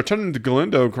doing is they're turning the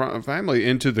Galindo family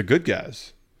into the good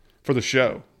guys for the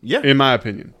show. Yeah. in my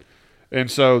opinion. And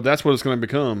so that's what it's going to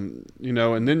become, you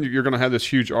know. And then you're going to have this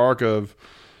huge arc of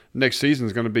next season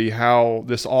is going to be how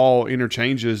this all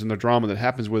interchanges and the drama that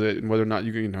happens with it, and whether or not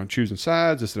you can, choosing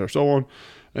sides, this and so on.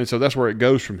 And so that's where it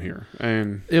goes from here.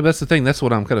 And Yeah, but that's the thing. That's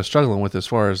what I'm kind of struggling with as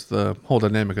far as the whole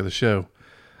dynamic of the show.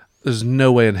 There's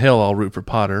no way in hell I'll root for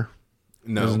Potter.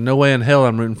 There's No. no way in hell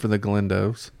I'm rooting for the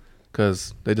Galindos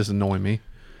because they just annoy me.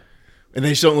 And they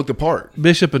just don't look the part.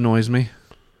 Bishop annoys me.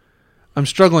 I'm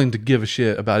struggling to give a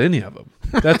shit about any of them.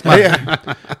 That's my.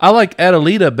 I like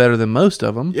Adelita better than most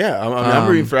of them. Yeah, I'm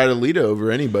rooting for Adelita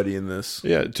over anybody in this.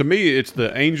 Yeah, to me, it's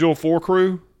the Angel 4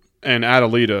 crew and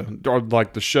Adelita, or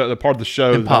like the show, the part of the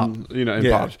show, And Pop. and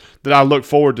Yeah. Pops, that I look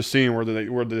forward to seeing where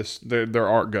their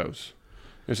arc goes.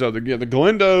 And so the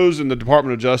Galindos and the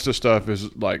Department of Justice stuff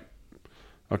is like,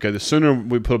 okay, the sooner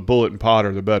we put a bullet in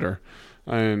Potter, the better.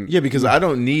 And Yeah, because I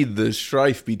don't need the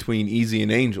strife between Easy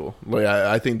and Angel. Like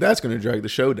I think that's going to drag the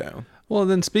show down. Well,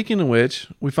 then speaking of which,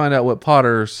 we find out what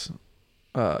Potter's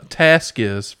task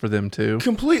is for them two.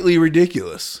 Completely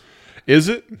ridiculous. is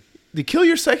it? To kill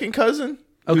your second cousin?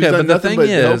 who's Okay, done but the nothing thing but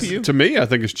help is- you? To me, I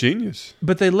think it's genius.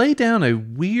 But they lay down a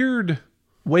weird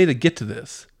way to get to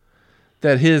this.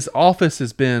 That his office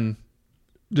has been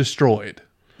destroyed.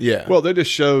 Yeah. Well, they just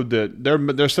showed that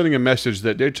they're sending a message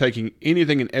that they're taking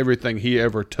anything and everything he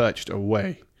ever touched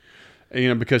away.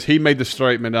 And, because he made the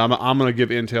statement, I'm going to give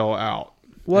intel out.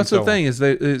 Well, that's And the so- thing is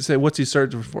they say, what's he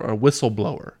searching for? A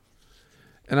whistleblower.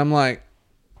 And I'm like,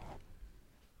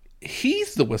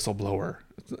 he's the whistleblower.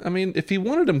 I mean, if he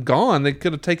wanted him gone, they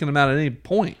could have taken him out at any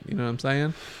point. You know what I'm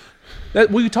saying?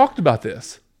 That we talked about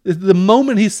this. The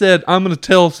moment he said, I'm going to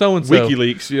tell so-and-so.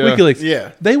 WikiLeaks, yeah. WikiLeaks.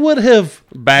 Yeah. They would have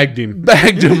Bagged him.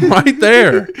 bagged him right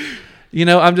there. You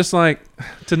know, I'm just like,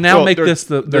 to now Well, make they're- this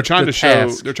the they're trying the to show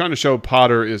task. they're trying to show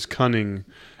Potter is cunning,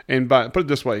 and by put it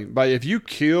this way, by if you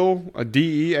kill a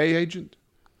DEA agent,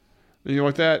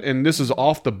 like that, and this is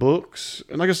off the books,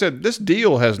 and like I said, this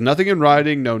deal has nothing in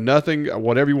writing, nothing,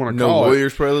 whatever you want to no call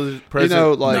lawyers present.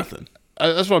 Nothing.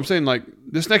 That's what I'm saying. Like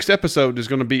this next episode is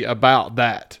going to be about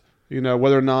that.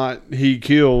 Whether or not he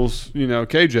kills,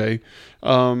 KJ,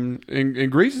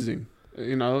 and greases him.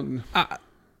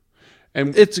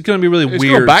 And It's going to be really it's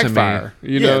weird going to to backfire.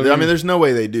 me. I mean, there's no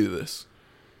way they do this.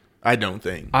 I don't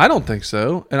think. I don't think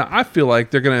so. And I feel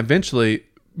like they're going to eventually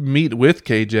meet with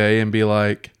KJ and be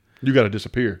like, you got to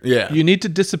disappear. Yeah. you need to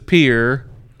disappear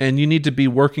and you need to be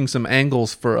working some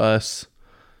angles for us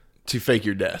To fake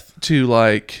your death. to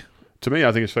like, To me,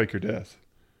 I think it's fake your death.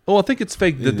 well, I think it's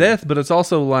fake the death, but it's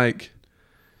also like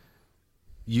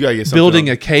You gotta get something building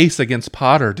on- a case against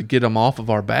Potter to get him off of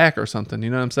our back or something. You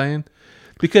know what I'm saying?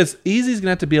 Because Easy's going to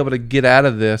have to be able to get out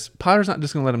of this. Potter's not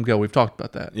just going to let him go. We've talked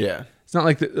about that. Yeah. It's not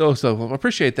like, so I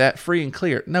appreciate that. Free and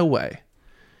clear. No way.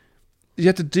 You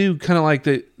have to do kind of like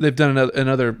they've done in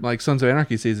other like Sons of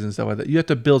Anarchy seasons and stuff like that. You have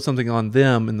to build something on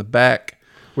them in the back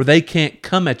where they can't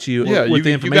come at you Yeah, with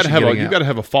the information you got to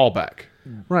have a fallback.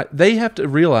 Right. They have to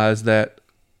realize that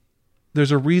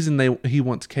there's a reason he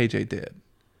wants KJ dead.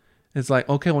 It's like,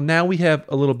 okay, well now we have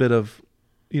a little bit of,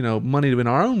 money in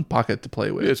our own pocket to play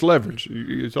with. It's leverage.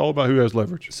 It's all about who has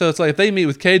leverage. So it's like if they meet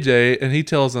with KJ and he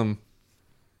tells them,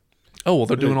 oh, well,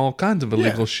 they're doing all kinds of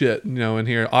illegal shit, in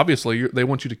here. Obviously, they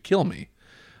want you to kill me.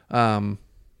 I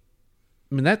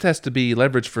mean, that has to be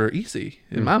leverage for Easy,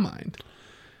 in my mind,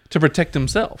 to protect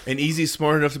himself. And Easy's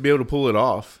smart enough to be able to pull it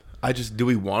off. Do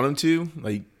we want him to?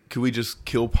 Like, could we just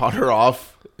kill Potter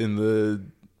off in the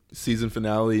season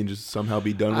finale and just somehow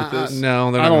be done with this?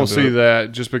 No, they're I not don't gonna see do it.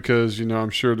 that just because, I'm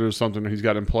sure there's something he's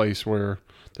got in place where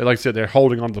they, like I said, they're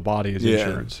holding onto the body as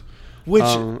insurance. Which,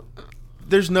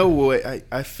 there's no way.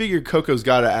 I figured Coco's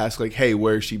got to ask, like, hey,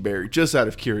 where is she buried? Just out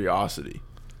of curiosity.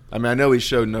 I mean, I know he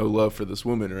showed no love for this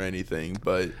woman or anything,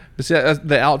 but... But see,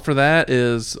 the out for that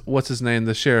is, what's his name,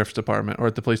 the sheriff's department or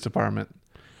at the police department.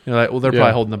 They're Yeah.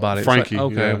 probably holding the body. It's like, Frankie,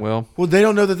 okay, yeah. well, Well, they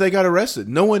don't know that they got arrested.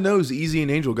 No one knows Easy and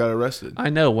Angel got arrested. I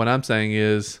know. What I'm saying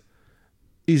is,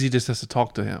 Easy just has to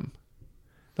talk to him.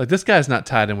 Like, this guy's not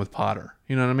tied in with Potter.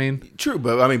 You know what I mean? True,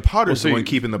 but I mean, Potter's Well, see, the one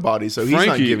keeping the body, so he's not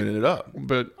Frankie- giving it up.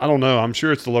 But I don't know. I'm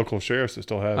sure it's the local sheriffs that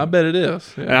still have I it. bet it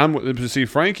is. Yeah. And see,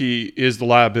 Frankie is the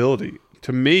liability.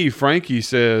 To me, Frankie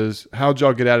says, how'd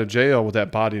y'all get out of jail with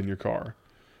that body in your car?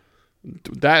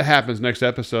 That happens next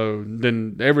episode,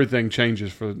 then everything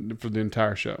changes for the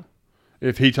entire show.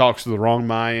 If he talks to the wrong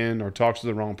Mayan or talks to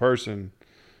the wrong person,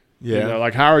 Yeah.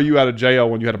 like how are you out of jail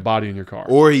when you had a body in your car?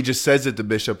 Or he just says it to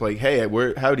Bishop, like, hey,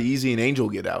 how did Easy and Angel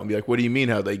get out? And be like, what do you mean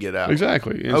how they get out?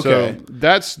 Exactly. And Okay. so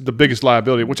that's the biggest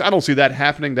liability, which I don't see that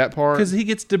happening, that part. Because he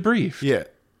gets debriefed. Yeah.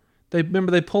 They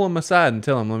pull him aside and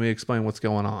tell him, let me explain what's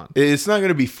going on. It's not going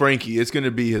to be Frankie. It's going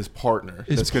to be his partner.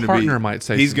 His That's gonna partner be, might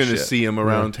say he's some going to shit. see him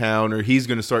around town, or he's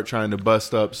going to start trying to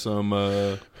bust up some.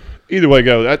 Either way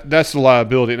go, that's the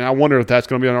liability. And I wonder if that's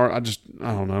going to be on our, I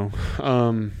don't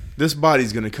know. This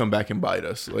body's going to come back and bite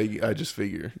us. Like, I just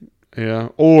figure. Yeah.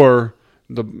 Or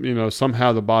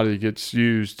somehow the body gets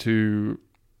used to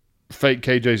fake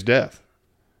KJ's death.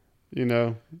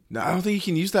 No, I don't think you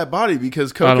can use that body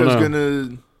because I don't Coco's know. going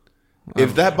to.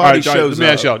 If that All body right, shows let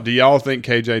me ask up, y'all, do y'all think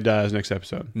KJ dies next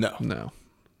episode? no. No.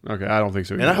 Okay, I don't think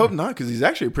so. And I hope not, because he's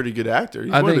actually a pretty good actor.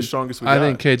 He's I one think of the strongest we got. I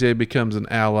think KJ becomes an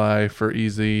ally for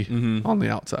Easy on the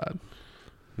outside.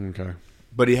 Okay.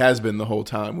 But he has been the whole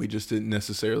time. We just didn't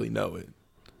necessarily know it.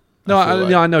 No, I feel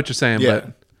like- I know what you're saying, Yeah.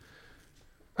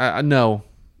 but I know,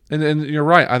 and you're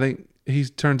right. I think he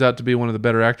turns out to be one of the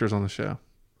better actors on the show.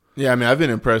 Yeah, I mean, I've been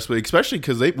impressed with, especially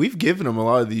because we've given him a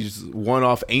lot of these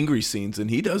one-off angry scenes, and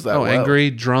he does that well. Angry,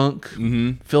 drunk,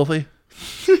 filthy,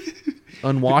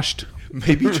 unwashed.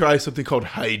 Maybe try something called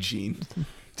hygiene.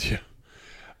 Yeah.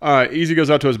 All right. Easy goes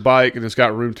out to his bike, and it's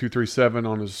got room 237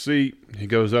 on his seat. He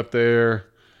goes up there.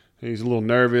 He's a little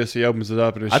nervous. He opens it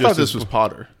up, and it's I just thought this was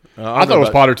Potter. I thought it was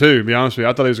Potter too, to be honest with you.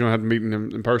 I thought he was going to have to meet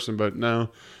him in person, but no.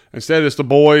 Instead, it's the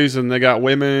boys, and they got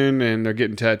women, and they're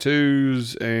getting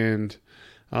tattoos, and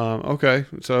okay,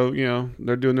 so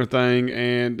they're doing their thing,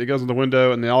 and it goes in the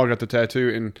window, and they all got the tattoo,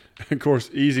 and of course,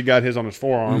 Easy got his on his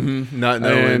forearm, Not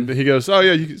knowing. and he goes, "Oh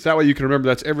yeah, that way you can remember.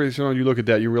 That's every time you look at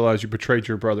that, you realize you betrayed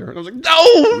your brother." And I was like,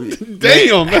 "No,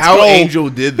 damn, that's how cold." Angel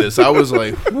did this, I was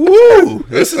like, "Woo,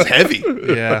 this is heavy."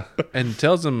 Yeah, and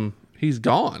tells him he's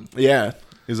gone. Yeah.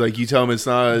 It's like, you tell him it's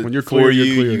not When you're for clear, you.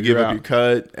 you're clear. You give You're up out. your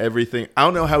cut, everything. I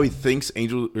don't know how he thinks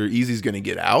Angel or Easy's going to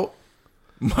get out.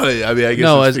 But, I mean, I guess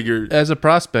No, it's figured as a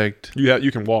prospect, You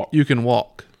can walk. you can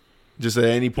walk. just at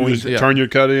any You point. just turn your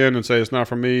cut in and say it's not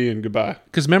for me, and goodbye.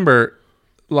 Because remember,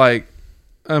 like,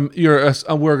 we're going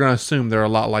to assume they're a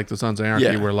lot like the Sons of Anarchy,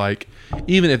 Yeah. where like,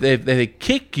 even if they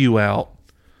kick you out,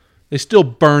 they still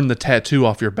burn the tattoo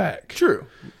off your back. True.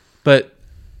 But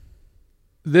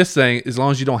this thing, as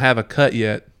long as you don't have a cut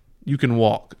yet, you can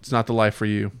walk. It's not the life for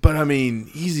you. But, I mean,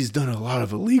 Easy's done a lot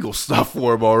of illegal stuff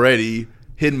for him already.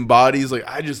 Hidden bodies. Like,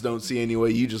 I just don't see any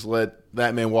way you just let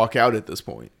that man walk out at this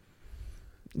point.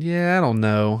 Yeah, I don't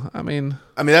know. I mean,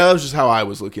 that was just how I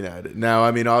was looking at it. Now, I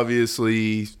mean,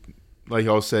 obviously, like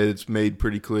y'all said, it's made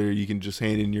pretty clear you can just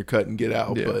hand in your cut and get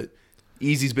out. Yeah. But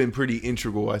Easy's been pretty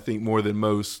integral, I think, more than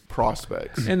most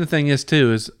prospects. and the thing is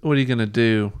too is, what are you going to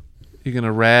do? You're going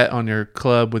to rat on your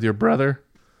club with your brother?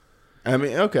 I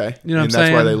mean, okay. You know what I'm and that's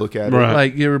why saying? they look at Right. it.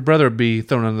 Like, your brother would be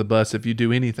thrown under the bus if you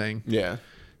do anything. Yeah.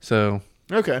 So,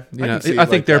 Okay. I can see it think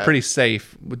like they're that. pretty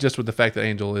safe just with the fact that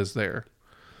Angel is there.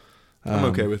 I'm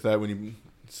okay with that when you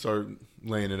start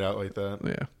laying it out like that.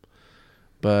 Yeah.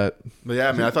 But But yeah,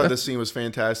 I mean, I thought this scene was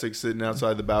fantastic, sitting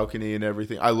outside the balcony and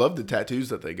everything. I love the tattoos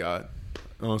that they got.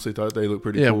 I honestly thought they looked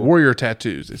pretty yeah, cool. warrior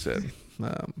tattoos, they said.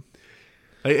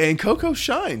 And Coco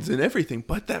shines and everything,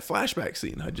 but that flashback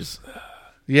scene,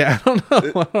 Yeah, I don't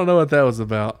know. I don't know what that was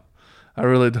about. I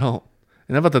really don't.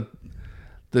 And how about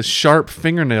the sharp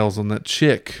fingernails on that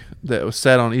chick that was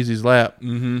sat on Easy's lap?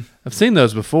 Mm-hmm. I've seen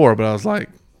those before, but I was like,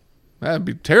 that'd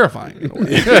be terrifying. In a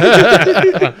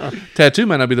way. Tattoo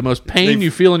might not be the most pain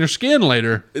you feel in your skin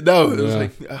later. No, it was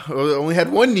like, I only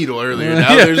had one needle earlier.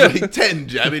 Now Yeah. there's like 10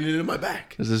 jabbing into my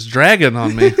back. There's this dragon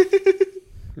on me.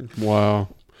 Wow.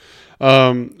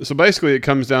 So basically, it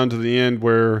comes down to the end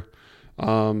where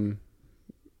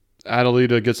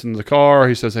Adelita gets in the car.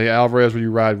 He says, "Hey, Alvarez, will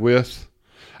you ride with?"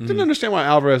 I didn't understand why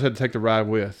Alvarez had to take the ride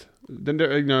with.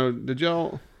 Did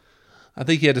y'all? I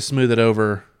think he had to smooth it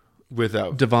over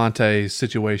Without. Devontae's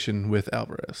situation with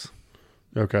Alvarez.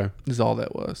 Okay. Is all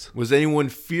that was. Was anyone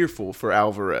fearful for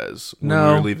Alvarez when No.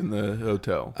 we were leaving the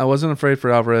hotel? I wasn't afraid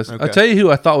for Alvarez. Okay. I'll tell you who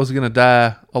I thought was going to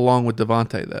die along with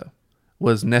Devontae, though,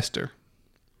 was Nestor.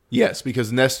 Yes,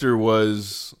 because Nestor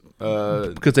was.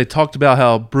 Because they talked about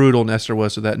how brutal Nestor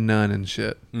was to that nun and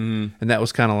shit. Mm-hmm. And that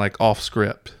was kind of like off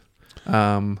script.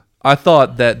 I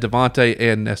thought that Devontae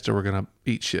and Nestor were going to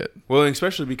eat shit. Well, and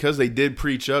especially because they did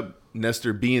preach up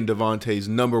Nestor being Devontae's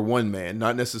number one man,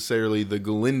 not necessarily the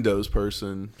Galindo's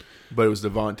person, but it was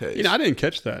Devontae's. I didn't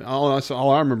catch that. All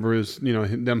I remember is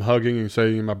them hugging and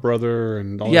saying "my brother"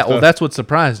 and all. Yeah, that well, stuff. that's what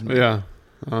surprised me. Yeah.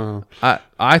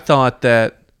 I thought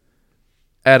that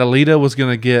Adelita was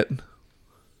going to get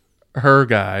her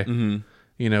guy,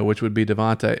 which would be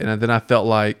Devontae. And then I felt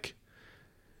like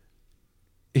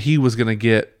he was going to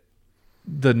get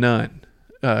the nun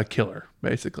killer,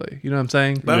 basically. You know what I'm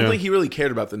saying? But I don't Yeah. think he really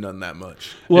cared about the nun that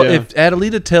much. Well, Yeah. if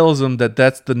Adelita tells him that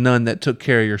that's the nun that took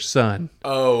care of your son,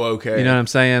 Oh, okay. you know what I'm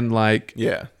saying? Like,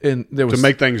 Yeah. and there was To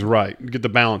make things right, get the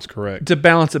balance correct. to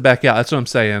balance it back out. That's what I'm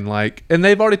saying. Like, and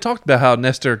they've already talked about how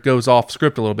Nestor goes off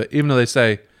script a little bit, even though they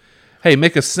say, "Hey,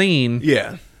 make a scene."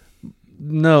 Yeah.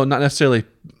 No, not necessarily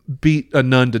beat a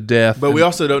nun to death. But we and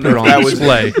also don't put know her if on that was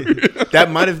display.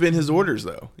 that might have been his orders,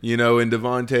 though. And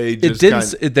Devontae It just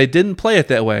didn't. They didn't play it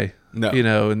that way.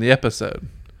 No. In the episode.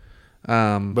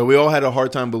 But we all had a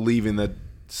hard time believing that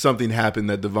something happened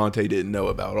that Devontae didn't know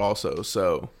about also.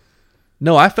 So,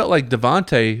 No, I felt like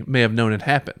Devontae may have known it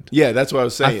happened. yeah, that's what I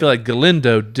was saying. I feel like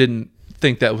Galindo didn't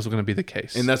think that was going to be the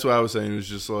case. And that's what I was saying. It was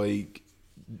just like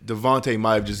Devontae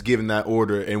might have just given that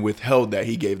order and withheld that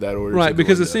he gave that order. right, to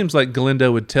because it Galindo. seems like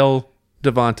Galindo would tell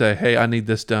Devontae, "Hey, I need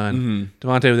this done."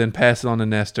 Devontae would then pass it on to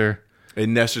Nestor,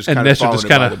 And Nestor's and kind of Nestor just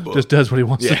kind of just does what he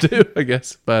wants to do, I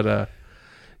guess. But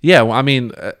yeah, well, I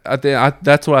mean,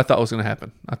 that's what I thought was going to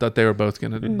happen. I thought they were both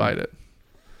going to bite it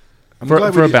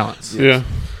for a balance. Yeah.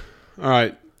 All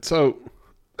right. So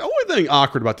the only thing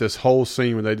awkward about this whole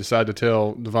scene when they decide to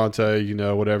tell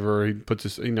Devontae, whatever, he puts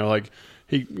his, like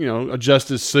he, adjusts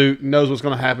his suit, knows what's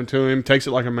going to happen to him, takes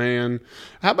it like a man.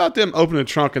 How about them open the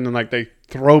trunk and then like they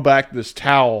throw back this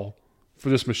towel for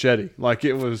this machete? Like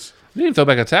it was. They didn't throw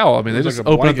back a towel. I mean, they was just like a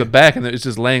open up the blanket. back and it's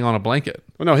just laying on a blanket.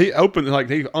 Well, no, he opened like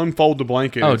he unfold the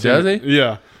blanket. Oh, and does he?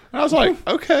 Yeah. And I was like,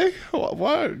 okay,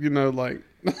 why? Like.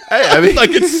 Hey, I mean, like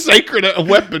it's sacred a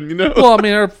weapon, Well, I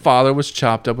mean, her father was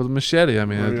chopped up with a machete. I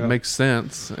mean, it yeah. makes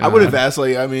sense. I would have asked,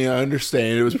 like, I mean, I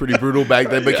understand it was pretty brutal back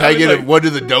then, but Yeah, can I get like- one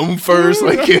to the dome first?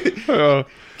 Like, can I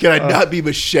Uh, not be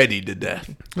macheted to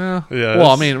death? Well, Yeah, well,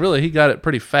 I it's- mean, really, he got it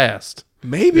pretty fast.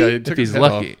 Maybe. Yeah, he took If his he's head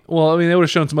lucky. off. Well, I mean, they would have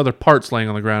shown some other parts laying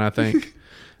on the ground, I think.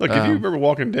 Like if you remember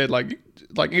Walking Dead, like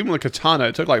even with katana,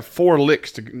 it took like 4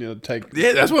 licks to take.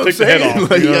 Yeah, that's what I'm take the head saying. off.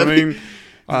 Like, You know I what I mean?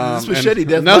 this machete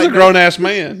death and that was a might grown ass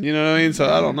man. You know what I mean? So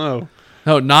I don't know.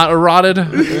 No, not a rotted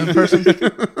person.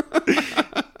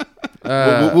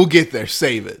 we'll get there.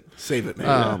 Save it,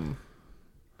 man.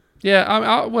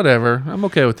 Yeah, whatever. I'm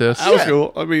okay with this. That was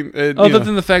cool. I mean, Other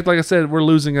than the fact, like I said, we're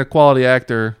losing a quality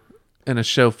actor in a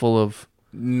show full of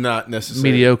Not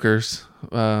necessarily. mediocres.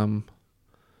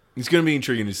 It's going to be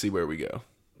intriguing to see where we go.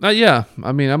 Yeah,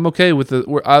 I mean, I'm okay with it.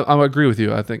 I agree with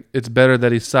you. I think it's better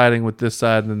that he's siding with this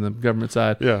side than the government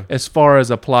side. Yeah. As far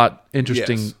as a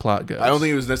interesting Yes. plot goes. I don't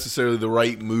think it was necessarily the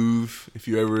right move if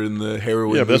you're ever in the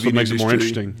heroin Yeah, but that's movie what makes it more industry,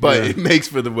 interesting. But Yeah. it makes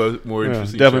for the more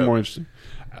interesting definitely show. more interesting.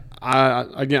 I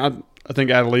think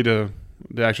Adelita,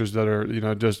 the actress that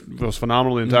are just was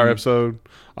phenomenal the entire episode.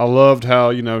 I loved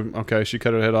how she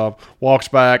cut her head off, walks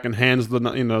back and hands the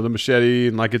the machete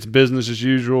and like it's business as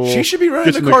usual. She should be running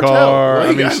Gets the in cartel. car. Like,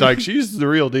 I mean, I it's mean- like she's the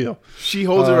real deal. She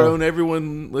holds her own.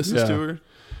 Everyone listens yeah. to her.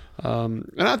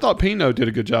 And I thought Pino did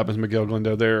a good job as Miguel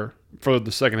Galindo there for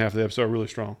the second half of the episode. Really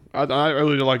strong. I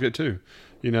really liked it too.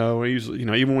 He's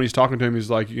even when he's talking to him, he's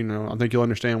like, I think you'll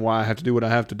understand why I have to do what I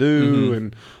have to do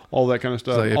and all that kind of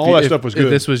stuff. So All that stuff was good. If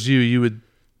this was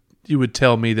you would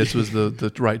tell me this was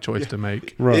the right choice to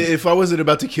make. right. If I wasn't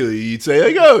about to kill you, you'd say,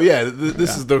 like, "Oh yeah,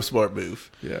 this is the smart move."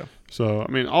 Yeah. So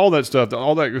I mean, all that stuff,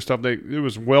 all that good stuff, it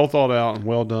was well thought out and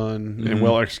well done and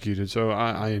well executed. So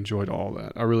I enjoyed all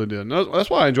that. I really did. And that's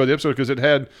why I enjoyed the episode because it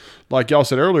had, like y'all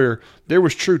said earlier, there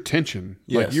was true tension.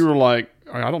 Like Yes. you were like,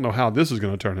 I don't know how this is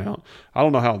going to turn out. I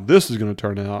don't know how this is going to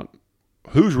turn out.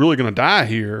 Who's really going to die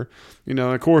here? And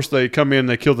of course they come in,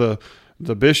 they kill the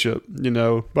bishop,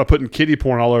 by putting kitty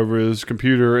porn all over his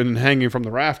computer and then hanging from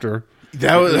the rafter.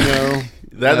 That was know,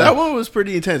 that one was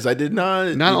pretty intense. I did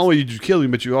not. Not only did you kill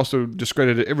him, but you also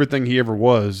discredited everything he ever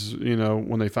was,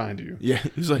 when they find you. Yeah,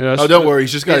 he's like, Yeah, "Oh, don't worry,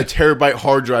 he's just got a terabyte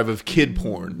hard drive of kid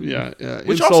porn." Yeah.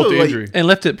 Which Insult also, to like- injury. And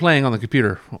left it playing on the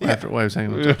computer after while he was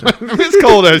hanging himself. It's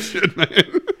cold as shit, man.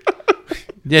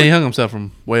 Yeah, he hung himself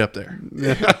from way up there.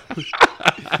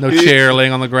 No chair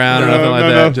laying on the ground or nothing like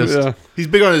that. Just yeah. He's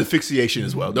big on asphyxiation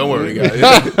as well. Don't worry, guys.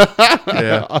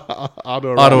 yeah.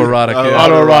 Autoerotic.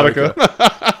 Autoerotica.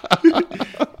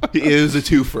 Autoerotica. It was a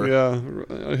twofer. Yeah.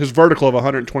 His vertical of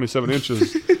 127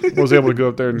 inches was able to go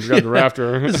up there and grab the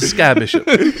rafter. This is Sky Bishop.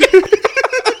 You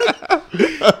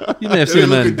may have seen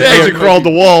him in He actually crawled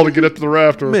the wall to get up to the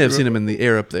rafter. may have seen him in the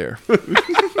air up there.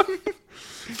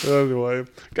 Anyway,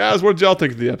 guys, what did y'all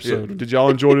think of the episode? Did y'all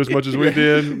enjoy it as much as we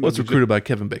did? Was recruited by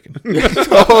Kevin Bacon.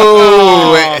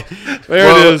 Oh, wait. There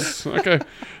Well- it is. Okay.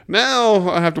 Now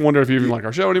I have to wonder if you even like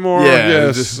our show anymore. Yeah,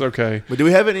 Yes. just- Okay. But do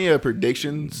we have any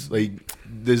predictions? Like,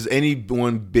 does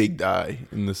anyone big die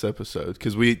in this episode?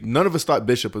 Because none of us thought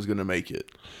Bishop was going to make it,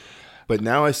 but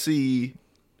now I see.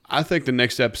 I think the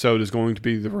next episode is going to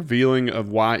be the revealing of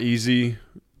why Easy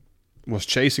was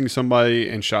chasing somebody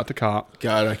and shot the cop.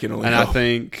 God, I can only. And hope. I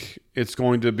think it's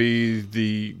going to be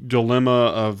the dilemma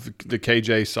of the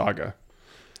KJ saga.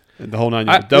 And the whole 9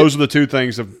 years. Those are the two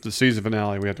things of the season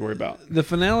finale we have to worry about. The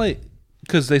finale,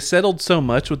 because they settled so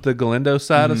much with the Galindo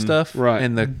side of stuff, right.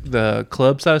 and the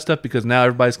club side of stuff, because now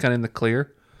everybody's kind of in the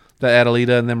clear. That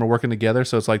Adelita and them are working together,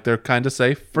 so it's like they're kind of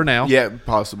safe for now. Yeah,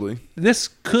 possibly. This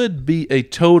could be a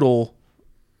total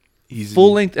Easy.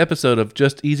 full-length episode of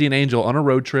just Easy and Angel on a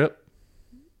road trip,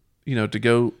 to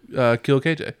go kill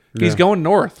KJ. He's going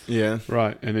north. Yeah.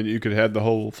 Right. And then you could have the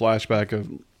whole flashback of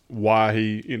why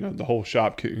he, the whole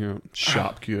shop queue.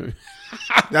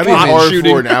 That'd be Pot hard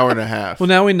shooting. for an hour and a half. Well,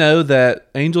 now we know that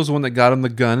Angel's the one that got him the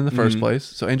gun in the first Mm-hmm. place.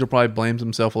 So Angel probably blames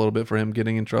himself a little bit for him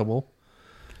getting in trouble.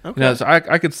 Okay. So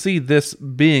I could see this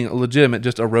being a legitimate,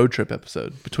 just a road trip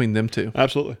episode between them two.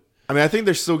 Absolutely. I mean, I think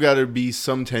there's still got to be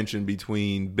some tension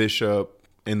between Bishop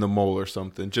and the mole or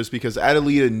something, just because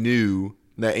Adelita knew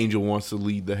that Angel wants to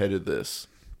lead the head of this.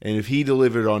 And if he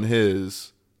delivered on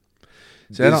his...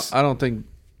 See, I don't think...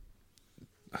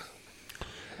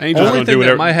 Angel's Only going to thing do that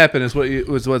whatever. might happen is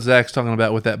what Zach's talking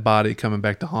about with that body coming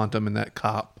back to haunt him and that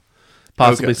cop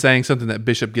possibly Okay. saying something that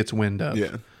Bishop gets wind of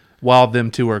Yeah. while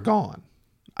them two are gone.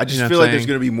 I just You know feel what like I'm there's saying?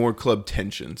 going to be more club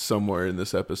tension somewhere in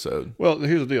this episode. Well,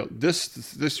 here's the deal.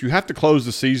 This you have to close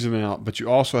the season out, but you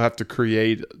also have to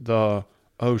create the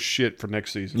oh shit for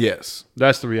next season. Yes.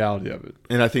 That's the reality of it.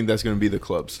 And I think that's going to be the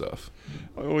club stuff.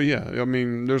 Oh yeah, I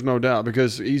mean, there's no doubt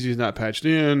because Easy's not patched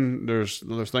in. There's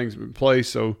things in place,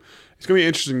 so it's going to be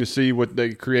interesting to see what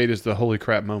they create as the holy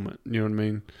crap moment. You know what I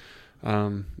mean?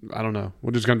 I don't know.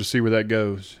 We're just going to see where that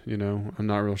goes. I'm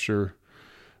not real sure,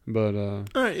 but All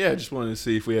right, yeah, I just wanted to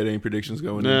see if we had any predictions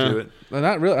going Nah. into it. Well,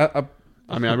 not really.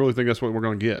 I mean, I really think that's what we're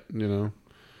going to get.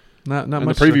 Not And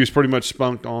much. the preview's pretty much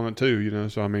spunked on it too.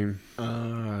 So I mean,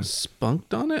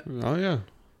 Spunked on it. oh yeah.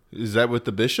 Is that with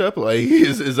the Bishop? Like,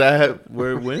 is that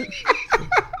where it went?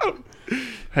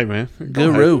 Hey man, go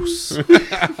ahead. Gross.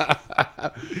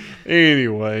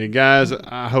 Anyway, guys,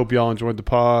 I hope y'all enjoyed the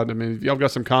pod. I mean, if y'all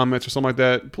got some comments or something like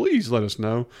that, please let us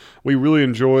know. We really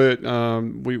enjoy it.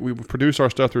 We produce our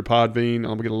stuff through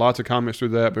Podbean. We get lots of comments through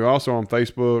that. But we're also on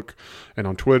Facebook and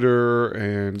on Twitter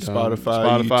and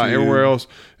Spotify, YouTube. everywhere else.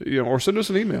 Or send us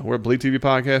an email. We're at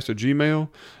BleedTVPodcast@gmail.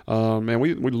 Man,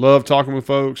 we love talking with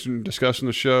folks and discussing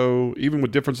the show, even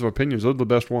with difference of opinions. Those are the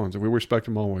best ones, and we respect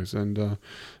them always. And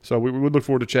so we would look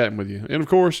forward to chatting with you. And of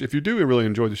course, if you do really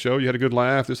enjoy the show, you had a good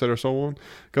laugh, this, that, or so on,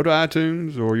 go to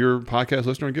iTunes or your podcast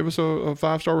listener and give us a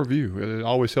 5-star review. It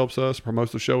always helps us,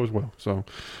 promotes the show as well. So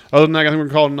other than that, I think we're going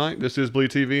to call it a night. This is Bleed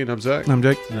TV, and I'm Zach. I'm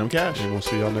Jake. And I'm Cash. And we'll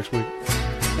see y'all next week.